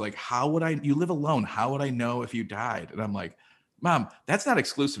she was like, you live alone. How would I know if you died? And I'm like, Mom, that's not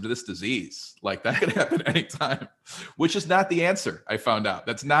exclusive to this disease. Like that could happen anytime, which is not the answer. I found out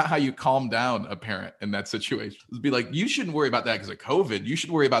that's not how you calm down a parent in that situation. It'd be like, you shouldn't worry about that because of COVID. You should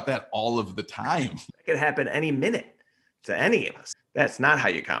worry about that all of the time. It could happen any minute to any of us. That's not how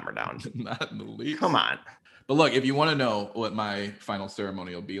you calm her down. Not in the least. Come on. But look, if you want to know what my final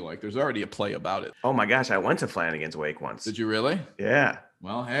ceremony will be like, there's already a play about it. Oh my gosh, I went to Flanagan's wake once. Did you really? Yeah.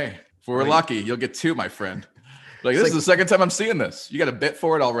 Well, hey, if we're lucky, you'll get 2, my friend. Like, this is the second time I'm seeing this. You got a bit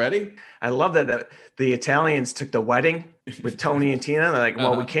for it already? I love that the Italians took the wedding with Tony and Tina. They're like,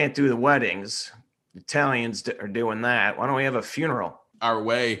 well, we can't do the weddings. The Italians are doing that. Why don't we have a funeral? Our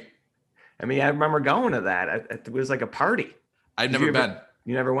way. I mean, I remember going to that. It was like a party. I've never been.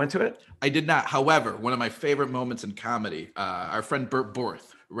 You never went to it? I did not. However, one of my favorite moments in comedy, our friend Burt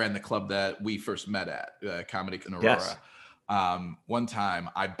Borth ran the club that we first met at, Comedy in Aurora. Yes. One time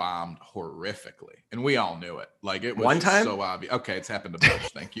I bombed horrifically and we all knew it. Like it was one time? So obvious. Okay. It's happened a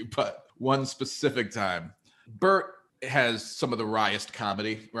bunch. Thank you. But one specific time, Bert has some of the wryest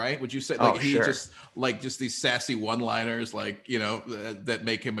comedy, right? Would you say like he sure. just these sassy one-liners, like, that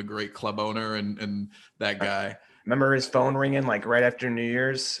make him a great club owner and that guy. Remember his phone ringing like right after New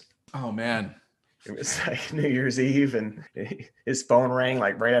Year's? Oh man. It was like New Year's Eve and his phone rang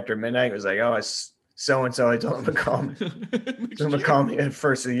like right after midnight. It was like, oh, it's so-and-so. I told him to call me. Told him to call me at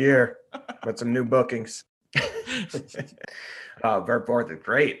first of the year. But some new bookings. Burt Borth is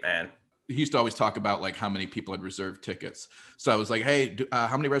great, man. He used to always talk about like how many people had reserved tickets. So I was like, hey,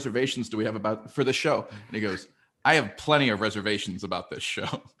 how many reservations do we have for the show? And he goes, I have plenty of reservations about this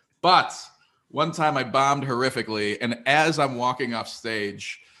show. But one time I bombed horrifically. And as I'm walking off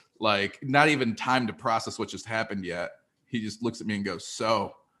stage, like not even time to process what just happened yet, he just looks at me and goes,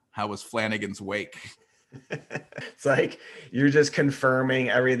 so how was Flanagan's wake? It's like you're just confirming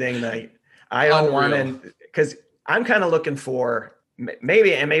everything that I don't want to, because I'm kind of looking for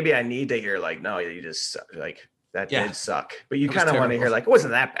maybe I need to hear like, no, you just like that did suck. But you kind of want to hear like, it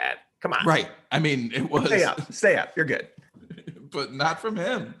wasn't that bad. Come on. Right. I mean, it was. Stay up. You're good. But not from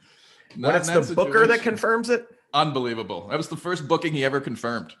him. When it's the booker that confirms it. Unbelievable. That was the first booking he ever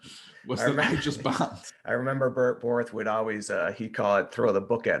confirmed. Was that I just bombed. I remember Burt Borth would always, he'd call it throw the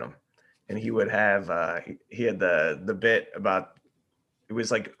book at him. And he would have, he had the bit about, it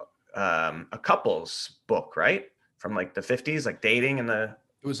was like a couple's book, right? From like the 50s, like dating and It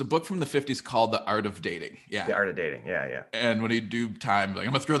was a book from the 50s called The Art of Dating. Yeah. The Art of Dating. Yeah. And when he'd do time, like,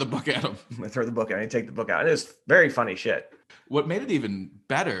 I'm going to throw the book at him. I'm going to throw the book at him. He'd take the book out. And it was very funny shit. What made it even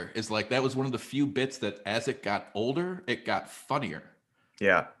better is like, that was one of the few bits that as it got older, it got funnier.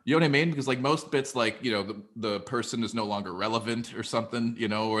 Yeah. You know what I mean? Because like most bits, like, the person is no longer relevant or something,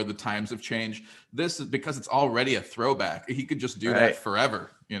 or the times have changed. This is because it's already a throwback. He could just do that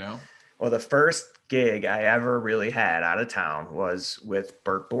forever, Well, the first gig I ever really had out of town was with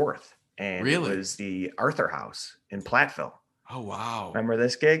Burt Borth. And it was the Arthur House in Platteville. Oh, wow. Remember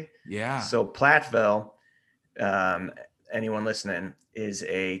this gig? Yeah. So Platteville, anyone listening, is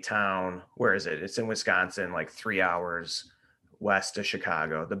a town. Where is it? It's in Wisconsin, like 3 hours west of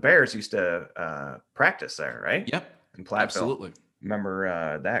Chicago. The Bears used to practice there, right? Yep. In Platteville. Absolutely.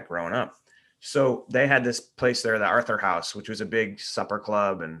 Remember that growing up. So they had this place there, the Arthur House, which was a big supper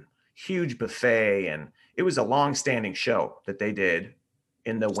club and huge buffet. And it was a long-standing show that they did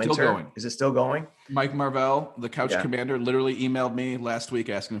in the winter. Still going. Is it still going? Mike Marvell, the couch commander, literally emailed me last week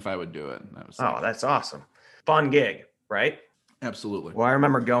asking if I would do it. That's awesome. Fun gig, right? Absolutely. Well, I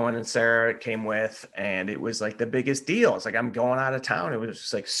remember going and Sarah came with, and it was like the biggest deal. It's like, I'm going out of town. It was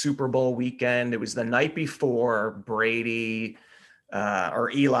just like Super Bowl weekend. It was the night before Brady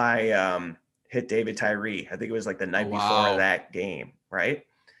or Eli hit David Tyree. I think it was like the Oh, night before wow. that game, right?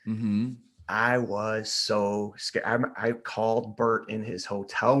 Mm-hmm. I was so scared. I called Bert in his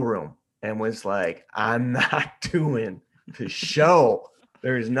hotel room and was like, I'm not doing the show.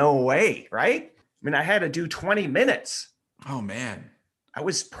 There's no way, right? I mean, I had to do 20 minutes. Oh, man. I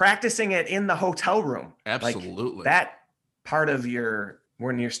was practicing it in the hotel room. Like Absolutely. that part of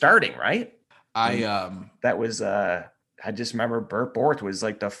when you're starting, right? That was I just remember Burt Borth was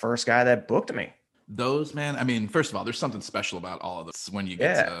like the first guy that booked me. Those, man, I mean, first of all, there's something special about all of this when you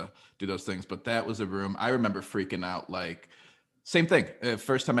get Yeah. to do those things. But that was a room I remember freaking out. Like, same thing.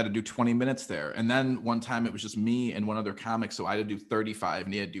 First time I had to do 20 minutes there. And then one time it was just me and one other comic. So I had to do 35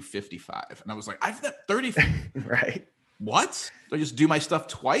 and he had to do 55. And I was like, I've got 35. Right. What? Do I just do my stuff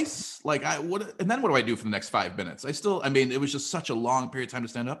twice? Like, and then what do I do for the next 5 minutes? I mean, it was just such a long period of time to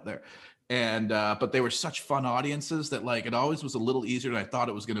stand up there. And but they were such fun audiences that like it always was a little easier than I thought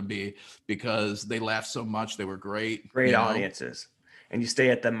it was going to be because they laughed so much. They were great Audiences. And you stay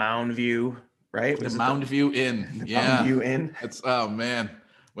at the Mound View, right? The Mound View Inn. Yeah. Mound View Inn. It's, oh man,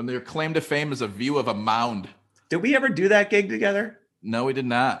 when their claim to fame is a view of a mound. Did we ever do that gig together? No, we did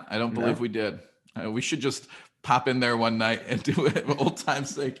not. I don't believe we did. We should just pop in there one night and do it for old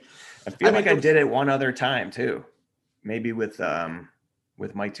time's sake. I feel like I did it one other time too. Maybe with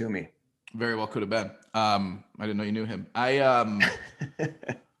Mike Toomey. Very well could have been. I didn't know you knew him.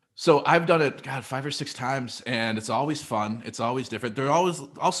 So I've done it, God, 5 or 6 times, and it's always fun. It's always different. They're always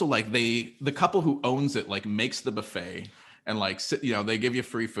also like the couple who owns it like makes the buffet and like sit, they give you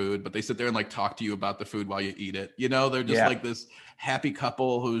free food, but they sit there and like talk to you about the food while you eat it. They're just like this happy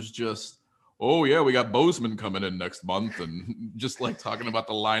couple who's just, oh yeah, we got Bozeman coming in next month, and just like talking about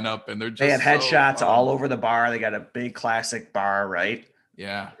the lineup, and they had headshots all over the bar. They got a big classic bar, right?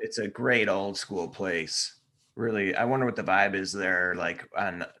 Yeah. It's a great old school place. Really, I wonder what the vibe is there, like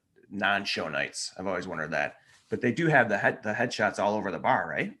on non-show nights. I've always wondered that. But they do have the headshots all over the bar,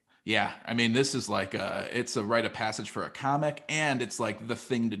 right? Yeah. I mean, this is like it's a rite of passage for a comic, and it's like the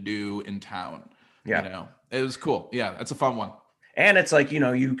thing to do in town. Yeah. It was cool. Yeah, that's a fun one. And it's like,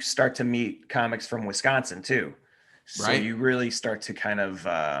 you start to meet comics from Wisconsin too. So right. You really start to kind of,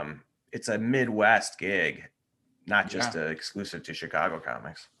 it's a Midwest gig, not just exclusive to Chicago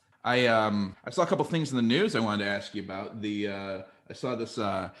comics. I saw a couple things in the news I wanted to ask you about. I saw this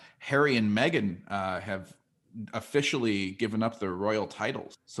Harry and Meghan have officially given up their royal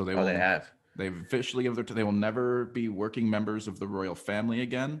titles. So they have. They've officially given they will never be working members of the royal family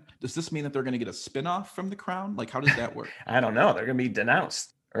again. Does this mean that they're going to get a spin-off from the crown? Like, how does that work? I don't know. They're going to be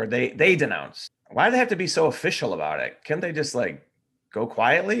denounced, or they denounce. Why do they have to be so official about it? Can't they just like go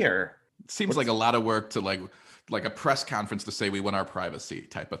quietly? Or it seems like a lot of work to like a press conference to say we want our privacy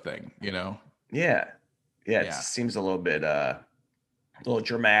type of thing, Yeah. It seems a little bit a little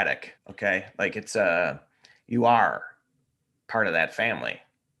dramatic. Okay, like it's you are part of that family.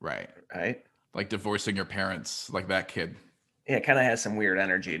 Right. Like divorcing your parents, like that kid. Yeah, it kind of has some weird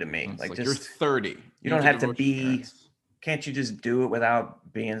energy to me. Like just, you're 30. You don't have to be. Can't you just do it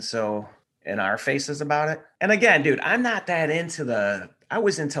without being so in our faces about it? And again, dude, I'm not that into I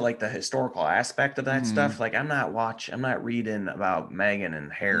was into like the historical aspect of that stuff. Like I'm not reading about Meghan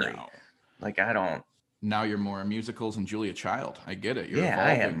and Harry. No. Like I don't. Now you're more musicals and Julia Child. I get it. You're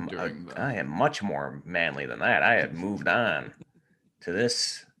I am much more manly than that. I have moved on to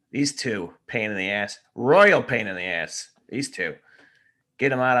these two pain in the ass, royal pain in the ass. These two, get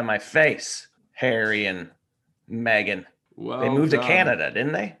them out of my face. Harry and Meghan. Well, they moved to Canada,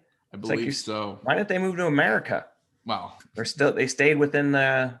 didn't they? I believe so. Why didn't they move to America? Well, they stayed within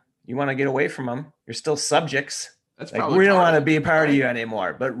you want to get away from them. You're still subjects. That's like, we don't want to be a part of you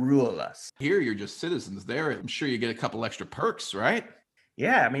anymore, but rule us. Here, you're just citizens. There, I'm sure you get a couple extra perks, right?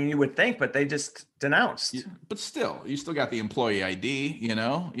 Yeah, I mean, you would think, but they just denounced. But still, you still got the employee ID,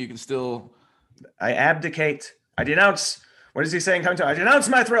 You can still... I abdicate. I denounce. What is he saying? I denounce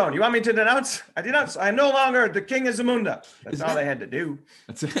my throne. You want me to denounce? I denounce. I'm no longer the king of Zamunda. That's all they had to do.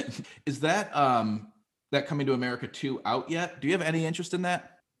 That's it. Is that that Coming to America 2 out yet? Do you have any interest in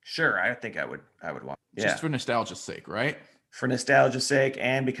that? Sure, I think I would watch. Yeah. Just for nostalgia's sake, right? For nostalgia's sake,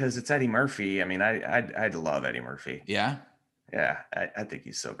 and because it's Eddie Murphy. I mean, I'd love Eddie Murphy. Yeah. Yeah, I think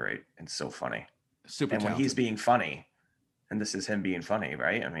he's so great and so funny. Super. And when he's being funny, and this is him being funny,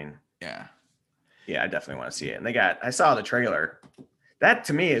 right? I mean, yeah, I definitely want to see it. And I saw the trailer. That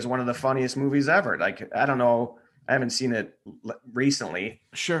to me is one of the funniest movies ever. Like, I don't know, I haven't seen it recently.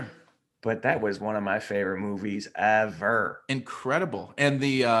 Sure. but that was one of my favorite movies ever. Incredible. And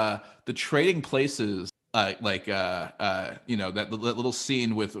the trading places, that little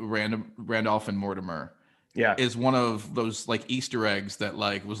scene with Randolph and Mortimer Yeah. is one of those like Easter eggs that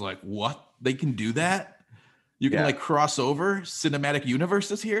like was like, what? They can do that? You can Yeah. like cross over cinematic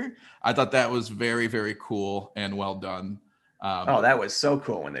universes here. I thought that was very, very cool and well done. Oh, that was so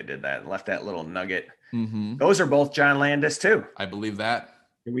cool when they did that and left that little nugget. Mm-hmm. Those are both John Landis too. I believe that.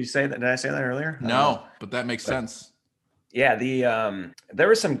 Did we say that? Did I say that earlier? I don't know. No, but that makes sense. Yeah, there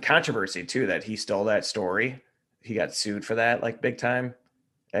was some controversy too that he stole that story. He got sued for that, like big time.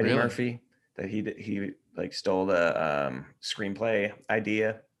 Eddie Really? Murphy, that he like stole the screenplay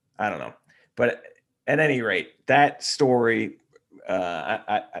idea. I don't know, but at any rate, that story,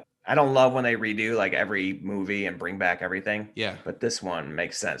 I don't love when they redo like every movie and bring back everything. Yeah. But this one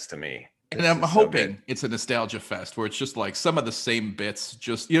makes sense to me. And I'm hoping it's a nostalgia fest where it's just like some of the same bits,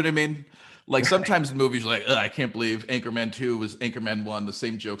 just, you know what I mean? Like sometimes in movies, you're like, I can't believe Anchorman 2 was Anchorman 1, the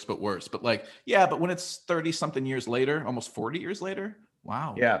same jokes, but worse. But like, yeah, but when it's 30 something years later, almost 40 years later,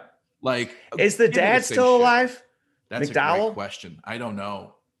 wow. Yeah. Like, is the dad still alive? That's McDowell? a great question. I don't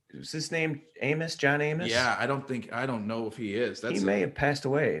know. Is his name Amos? John Amos? Yeah, I don't know if he is. He may have passed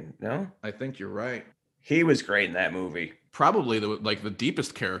away. No? I think you're right. He was great in that movie. Probably the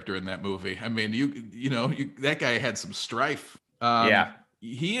deepest character in that movie. I mean, that guy had some strife. Yeah.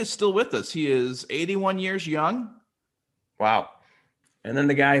 He is still with us. He is 81 years young. Wow. And then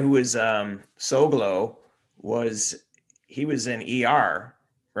the guy who was Soglo was in ER,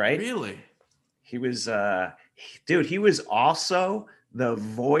 right? Really? He was he was also the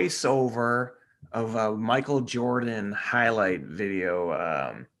voiceover of a Michael Jordan highlight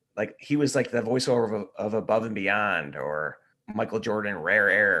video. Like he was like the voiceover of Above and Beyond or Michael Jordan Rare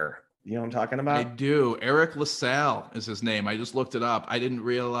Air. You know what I'm talking about? I do. Eric LaSalle is his name. I just looked it up. I didn't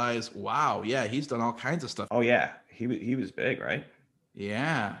realize. Wow. Yeah, he's done all kinds of stuff. Oh yeah, he was big, right?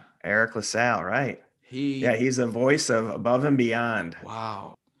 Yeah. Eric LaSalle, right? He's the voice of Above and Beyond.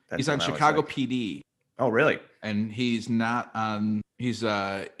 Wow. He's on Chicago PD. Oh, really? And he's not on. He's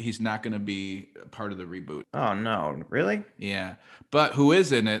not going to be part of the reboot. Oh no, really? Yeah, but who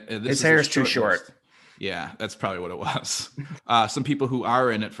is in it? His hair is too short. Yeah, that's probably what it was. Some people who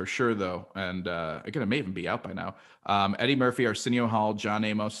are in it for sure, though, and again, it may even be out by now. Eddie Murphy, Arsenio Hall, John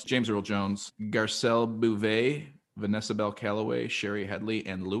Amos, James Earl Jones, Garcelle Bouvet, Vanessa Bell Calloway, Sherry Headley,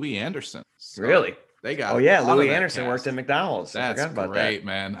 and Louis Anderson. So really? They got. Oh yeah, Louis Anderson worked at McDonald's. That's great,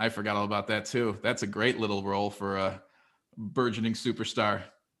 man. I forgot all about that too. That's a great little role for a burgeoning superstar.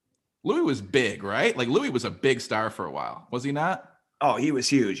 Louis was big, right? Like Louis was a big star for a while, was he not? Oh, he was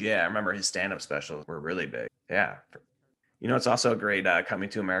huge. Yeah, I remember his stand-up specials were really big. Yeah. You know, it's also a great Coming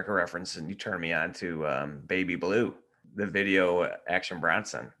to America reference, and you turned me on to Baby Blue, the video Action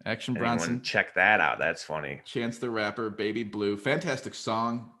Bronson. Bronson. Check that out. That's funny. Chance the Rapper, Baby Blue. Fantastic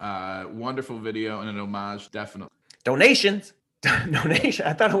song. Wonderful video and an homage, definitely. Donations. Donation.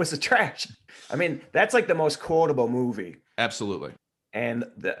 I thought it was a trash. I mean, that's like the most quotable movie. Absolutely. And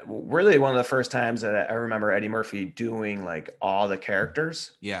really one of the first times that I remember Eddie Murphy doing like all the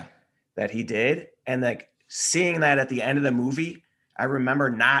characters that he did. And like seeing that at the end of the movie, I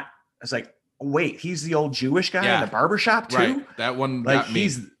remember I was like, wait, he's the old Jewish guy in the barbershop too? Right. That one like got me.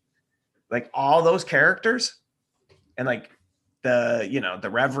 He's like all those characters and like the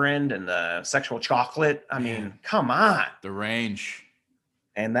Reverend and the sexual chocolate. I mean, come on. The range.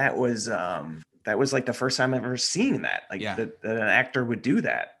 And that was like the first time I've ever seen that. Like that an actor would do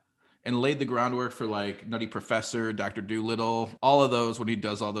that. And laid the groundwork for like Nutty Professor, Dr. Dolittle, all of those when he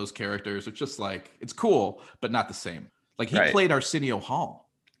does all those characters. It's just like, it's cool, but not the same. Like he played Arsenio Hall.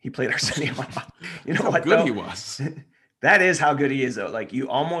 He played Arsenio Hall. You know how what, good though? He was. That is how good he is, though. Like you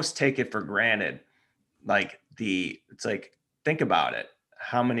almost take it for granted. Like it's like, think about it.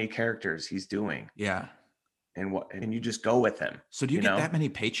 How many characters he's doing. Yeah. And you just go with him. So do you get that many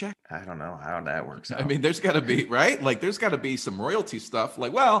paychecks? I don't know how that works out. I mean, there's got to be, right? Like there's got to be some royalty stuff.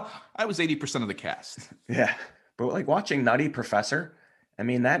 Like, well, I was 80% of the cast. Yeah. But like watching Nutty Professor, I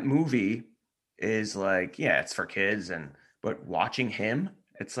mean, that movie is like, it's for kids. But watching him,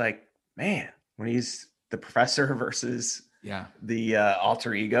 it's like, man, when he's the professor versus the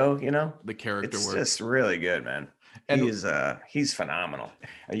alter ego, the character it's work. Just really good, man. And he's phenomenal.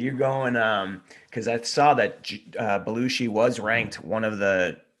 Are you going because I saw that Belushi was ranked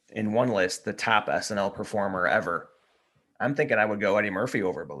in one list the top SNL performer ever. I'm thinking I would go Eddie Murphy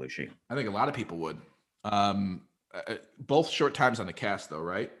over Belushi. I think a lot of people would. Both short times on the cast though,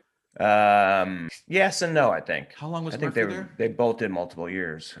 right? Yes and no, I think. How long was Murphy there? They both did multiple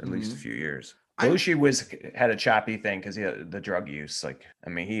years, at least a few years. Belushi had a choppy thing because he had the drug use. Like, I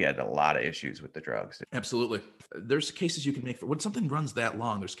mean, he had a lot of issues with the drugs. Absolutely. There's cases you can make for when something runs that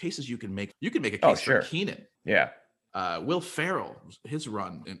long. There's cases you can make. You can make a Oh, case sure. for Keenan. Yeah. Will Ferrell, his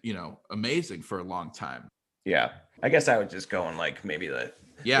run, amazing for a long time. Yeah. I guess I would just go in like maybe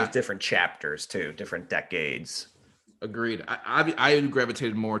there's different chapters too, different decades. Agreed. I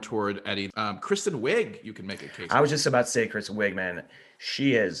gravitated more toward Eddie. Kristen Wiig, you can make a case. I was just about to say Kristen Wiig, man.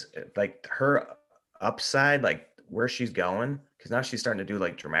 She is like her upside, like where she's going, because now she's starting to do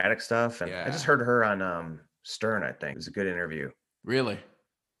like dramatic stuff. And I just heard her on Stern, I think. It was a good interview. Really?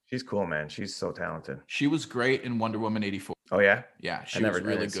 She's cool, man. She's so talented. She was great in Wonder Woman 84. Oh, yeah? Yeah, she was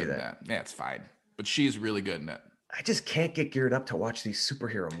really good in that. Yeah, it's fine. But she's really good in it. I just can't get geared up to watch these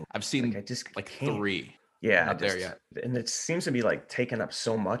superhero movies. I've seen like 3. Yeah, not there yet. And it seems to be like taking up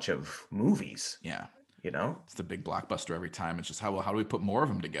so much of movies. Yeah. It's the big blockbuster every time. It's just how do we put more of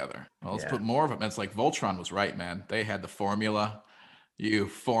them together? Well, let's put more of them. And it's like Voltron was right, man. They had the formula. You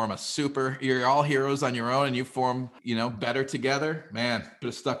form you're all heroes on your own and you form, better together. Man, could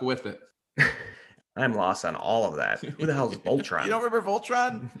have stuck with it. I'm lost on all of that. Who the hell is Voltron? You don't remember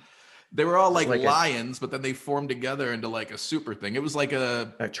Voltron? They were all like lions, but then they formed together into like a super thing. It was like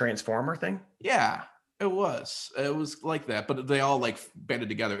a Transformer thing? Yeah. It was like that, but they all like banded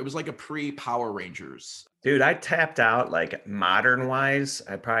together. It was like a pre-Power Rangers. Dude, I tapped out like modern wise.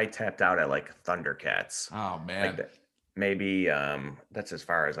 I probably tapped out at like Thundercats. Oh man, like maybe that's as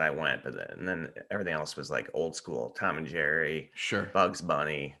far as I went. But then everything else was like old school. Tom and Jerry, sure. Bugs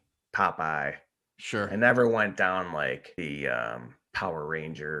Bunny, Popeye, sure. I never went down like the Power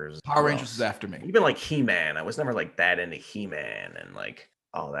Rangers. Power Rangers is after me. Even like He-Man. I was never like that into He-Man and like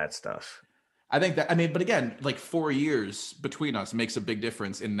all that stuff. I think but again, like 4 years between us makes a big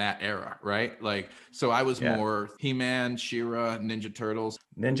difference in that era, right? Like, so I was more He-Man, She-Ra, Ninja Turtles.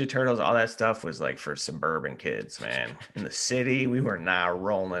 Ninja Turtles, all that stuff was like for suburban kids, man. In the city, we were not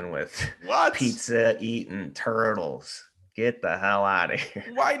rolling with pizza eating turtles. Get the hell out of here.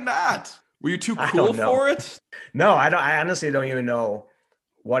 Why not? Were you too cool for it? No, I honestly don't even know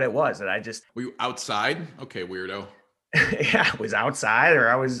what it was. And were you outside? Okay, weirdo. Yeah, I was outside or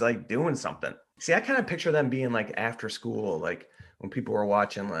I was like doing something. See, I kind of picture them being like after school, like when people were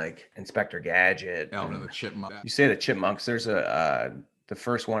watching like Inspector Gadget. Alvin and the Chipmunks. You say the Chipmunks. There's the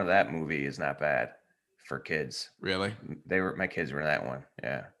first one of that movie is not bad for kids. Really? My kids were in that one.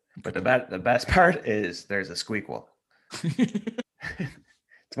 Yeah. But the best part is there's a Squeakquel.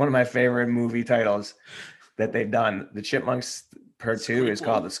 It's one of my favorite movie titles that they've done. The Chipmunks Part 2 is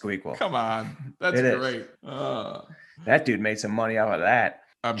called The Squeakquel. Come on. That's great. That dude made some money off of that.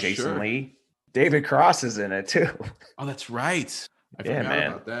 I'm Jason sure. Lee. David Cross is in it too. Oh, that's right. I forgot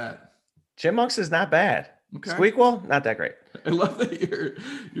about that. Chipmunks is not bad. Okay. Squeakquel, not that great. I love that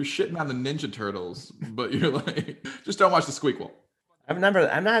you're shitting on the Ninja Turtles, but you're like, just don't watch the Squeakquel. I'm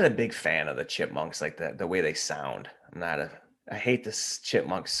not a big fan of the Chipmunks, like the way they sound. I hate the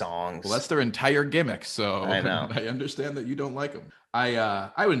Chipmunk songs. Well, that's their entire gimmick. So I know. I understand that you don't like them.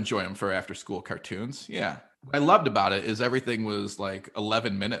 I would enjoy them for after school cartoons. Yeah. What I loved about it is everything was like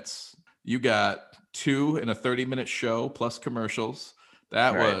 11 minutes. You got 2 in a 30-minute show plus commercials.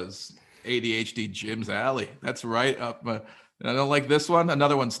 That was ADHD Jim's alley. That's right up. I don't like this one.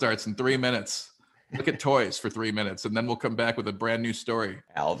 Another one starts in 3 minutes. Look at toys for 3 minutes, and then we'll come back with a brand new story.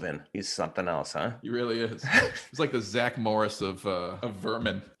 Alvin, he's something else, huh? He really is. He's like the Zach Morris of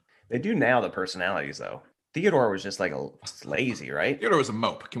Vermin. They do nail the personalities, though. Theodore was just like lazy, right? Theodore was a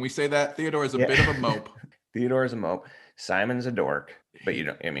mope. Can we say that? Theodore is a bit of a mope. Theodore is a mope. Simon's a dork, but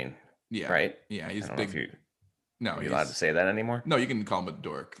right? Yeah, he's big. Are you allowed to say that anymore? No, you can call him a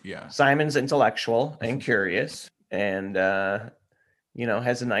dork. Yeah. Simon's intellectual and curious, and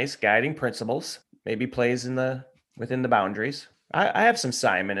has a nice guiding principles. Maybe plays within the boundaries. I have some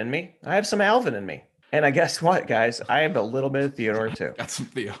Simon in me. I have some Alvin in me. And I guess what, guys? I have a little bit of Theodore too. Got some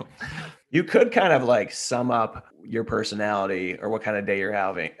Theo. You could kind of like sum up your personality or what kind of day you're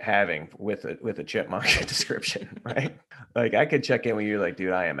having with a chipmunk description, right? Like I could check in with you like,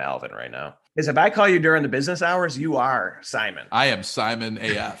 dude, I am Alvin right now. Because if I call you during the business hours, you are Simon. I am Simon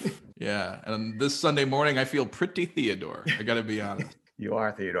AF. Yeah. And this Sunday morning, I feel pretty Theodore. I got to be honest. You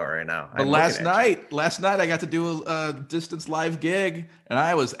are Theodore right now. But last night I got to do a distance live gig, and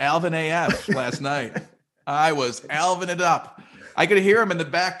I was Alvin AF last night. I was Alvin it up. I could hear him in the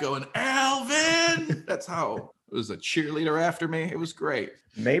back going, Alvin. That's how it was a cheerleader after me. It was great.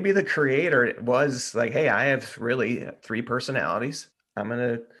 Maybe the creator was like, hey, I have really 3 personalities. I'm going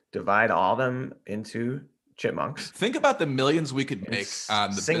to divide all of them into chipmunks. Think about the millions we could make on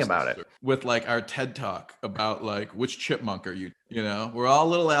the sing about it with like our TED talk about like which chipmunk are you? You know, we're all a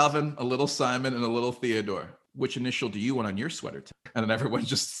little Alvin, a little Simon, and a little Theodore. Which initial do you want on your sweater? And then everyone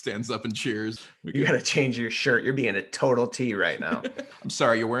just stands up and cheers. You got to change your shirt. You're being a total T right now. I'm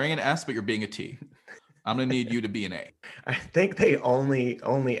sorry, you're wearing an S, but you're being a T. I'm gonna need you to be an A. I think they only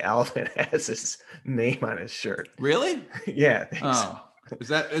Alvin has his name on his shirt. Really? Yeah. Oh, is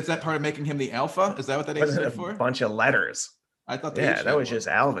that part of making him the alpha? Is that what that A stood for? A bunch of letters. I thought. That was just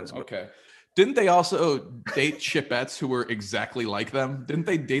Alvin's. Okay. Didn't they also date Chipettes who were exactly like them? Didn't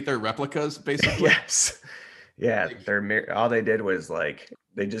they date their replicas basically? Yes. Yeah, all they did was like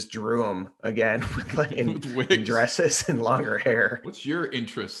they just drew them again in dresses and longer hair. What's your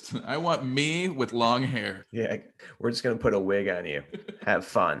interest? I want me with long hair. Yeah, we're just gonna put a wig on you. Have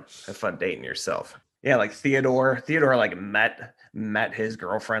fun dating yourself. Yeah, like Theodore like met his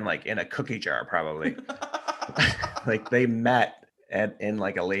girlfriend like in a cookie jar probably. Like they met in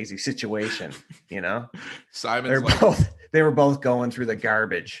like a lazy situation, you know. They were both going through the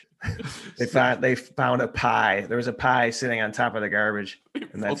garbage. They found a pie. There was a pie sitting on top of the garbage,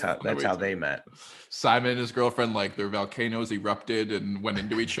 and that's how they met. Simon and his girlfriend, like their volcanoes erupted and went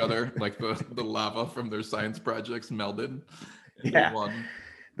into each other, like the lava from their science projects melded. Yeah,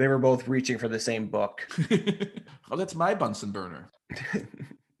 they were both reaching for the same book. Oh, that's my Bunsen burner. Yeah,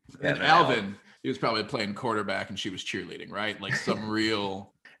 and Alvin, he was probably playing quarterback, and she was cheerleading, right? Like some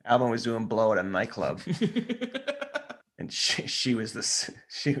real. Alvin was doing blow at a nightclub. And she was the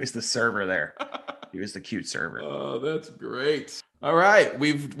server there. He was the cute server. Oh, that's great. All right,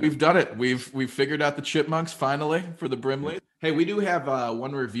 we've done it. We've figured out the chipmunks finally for the Brimley. Hey, we do have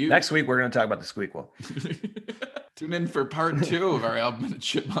one review. Next week we're going to talk about the Squeakquel. Tune in for part 2 of our Album of the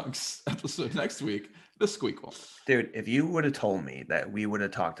Chipmunks episode next week. The Squeakquel. Dude, if you would have told me that we would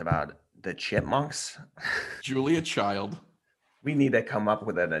have talked about the chipmunks, Julia Child. We need to come up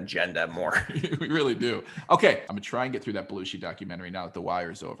with an agenda more. We really do. Okay, I'm gonna try and get through that Belushi documentary now that The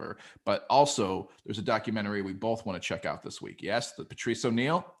Wire's over. But also, there's a documentary we both want to check out this week. Yes, the Patrice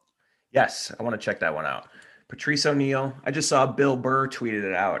O'Neal. Yes, I want to check that one out. Patrice O'Neal. I just saw Bill Burr tweeted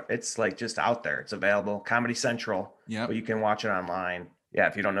it out. It's like just out there. It's available. Comedy Central. Yeah, but you can watch it online. Yeah,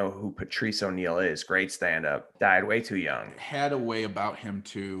 if you don't know who Patrice O'Neal is, great stand-up. Died way too young. Had a way about him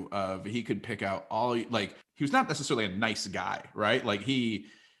too of he could pick out all like. He was not necessarily a nice guy, right? Like he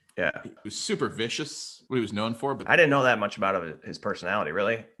was super vicious, what he was known for. But I didn't know that much about his personality,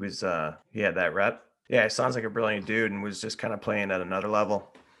 really. He was he had that rep. Yeah, it sounds like a brilliant dude and was just kind of playing at another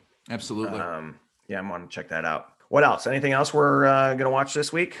level. Absolutely. Yeah, I'm going to check that out. What else? Anything else we're going to watch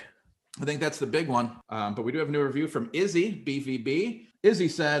this week? I think that's the big one. But we do have a new review from Izzy, BVB. Izzy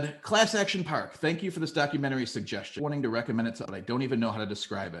said, Class Action Park, thank you for this documentary suggestion. Wanting to recommend it, but I don't even know how to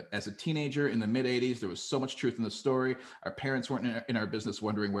describe it. As a teenager in the mid-'80s, there was so much truth in the story. Our parents weren't in our business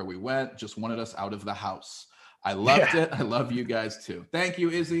wondering where we went, just wanted us out of the house. I loved it. I love you guys too. Thank you,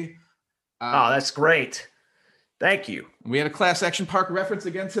 Izzy. Oh, that's great. Thank you. We had a Class Action Park reference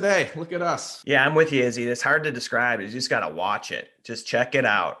again today. Look at us. Yeah, I'm with you, Izzy. It's hard to describe. You just got to watch it. Just check it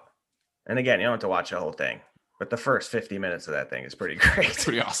out. And again, you don't have to watch the whole thing. But the first 50 minutes of that thing is pretty great. It's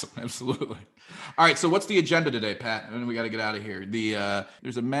pretty awesome. Absolutely. All right. So what's the agenda today, Pat? And then we got to get out of here.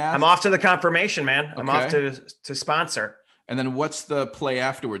 There's a math. I'm off to the confirmation, man. I'm off to sponsor. And then what's the play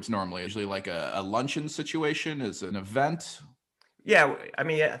afterwards normally? Usually like a luncheon situation? Is an event? Yeah. I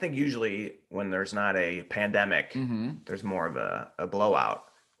mean, I think usually when there's not a pandemic, there's more of a blowout.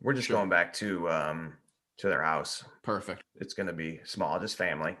 We're just going back to their house. Perfect. It's going to be small, just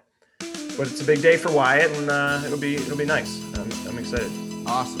family. But it's a big day for Wyatt, and it'll be nice. I'm excited.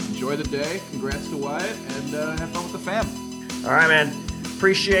 Awesome. Enjoy the day. Congrats to Wyatt, and have fun with the fam. All right, man.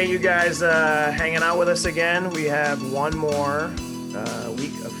 Appreciate you guys hanging out with us again. We have one more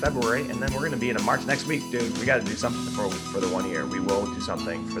week of February, and then we're going to be into March next week. Dude, we got to do something for the 1 year. We will do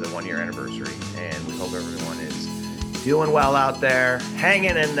something for the 1 year anniversary, and we hope everyone is doing well out there,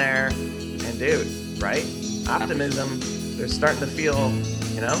 hanging in there. And dude, right? Optimism. They're starting to feel,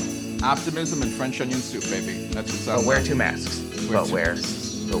 optimism and French onion soup, baby. That's what's up. But wear 2 masks. But wear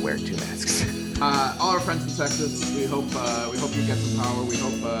 2 masks. All our friends in Texas, we hope you get some power. We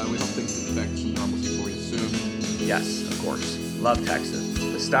hope things get back to some normalcy for you soon. Yes, of course. Love Texas.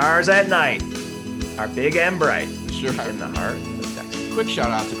 The stars at night are big and bright. Sure. In the heart of Texas. Quick shout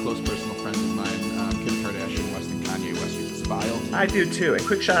out to close personal friends of mine, Kim Kardashian West and Kanye West, who just filed. I do too. And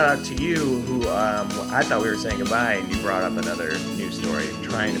quick shout out to you, who I thought we were saying goodbye, and you brought up another news story,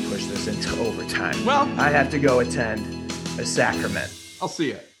 trying to push this into overtime. Well, I have to go attend a sacrament. I'll see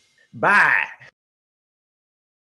you. Bye.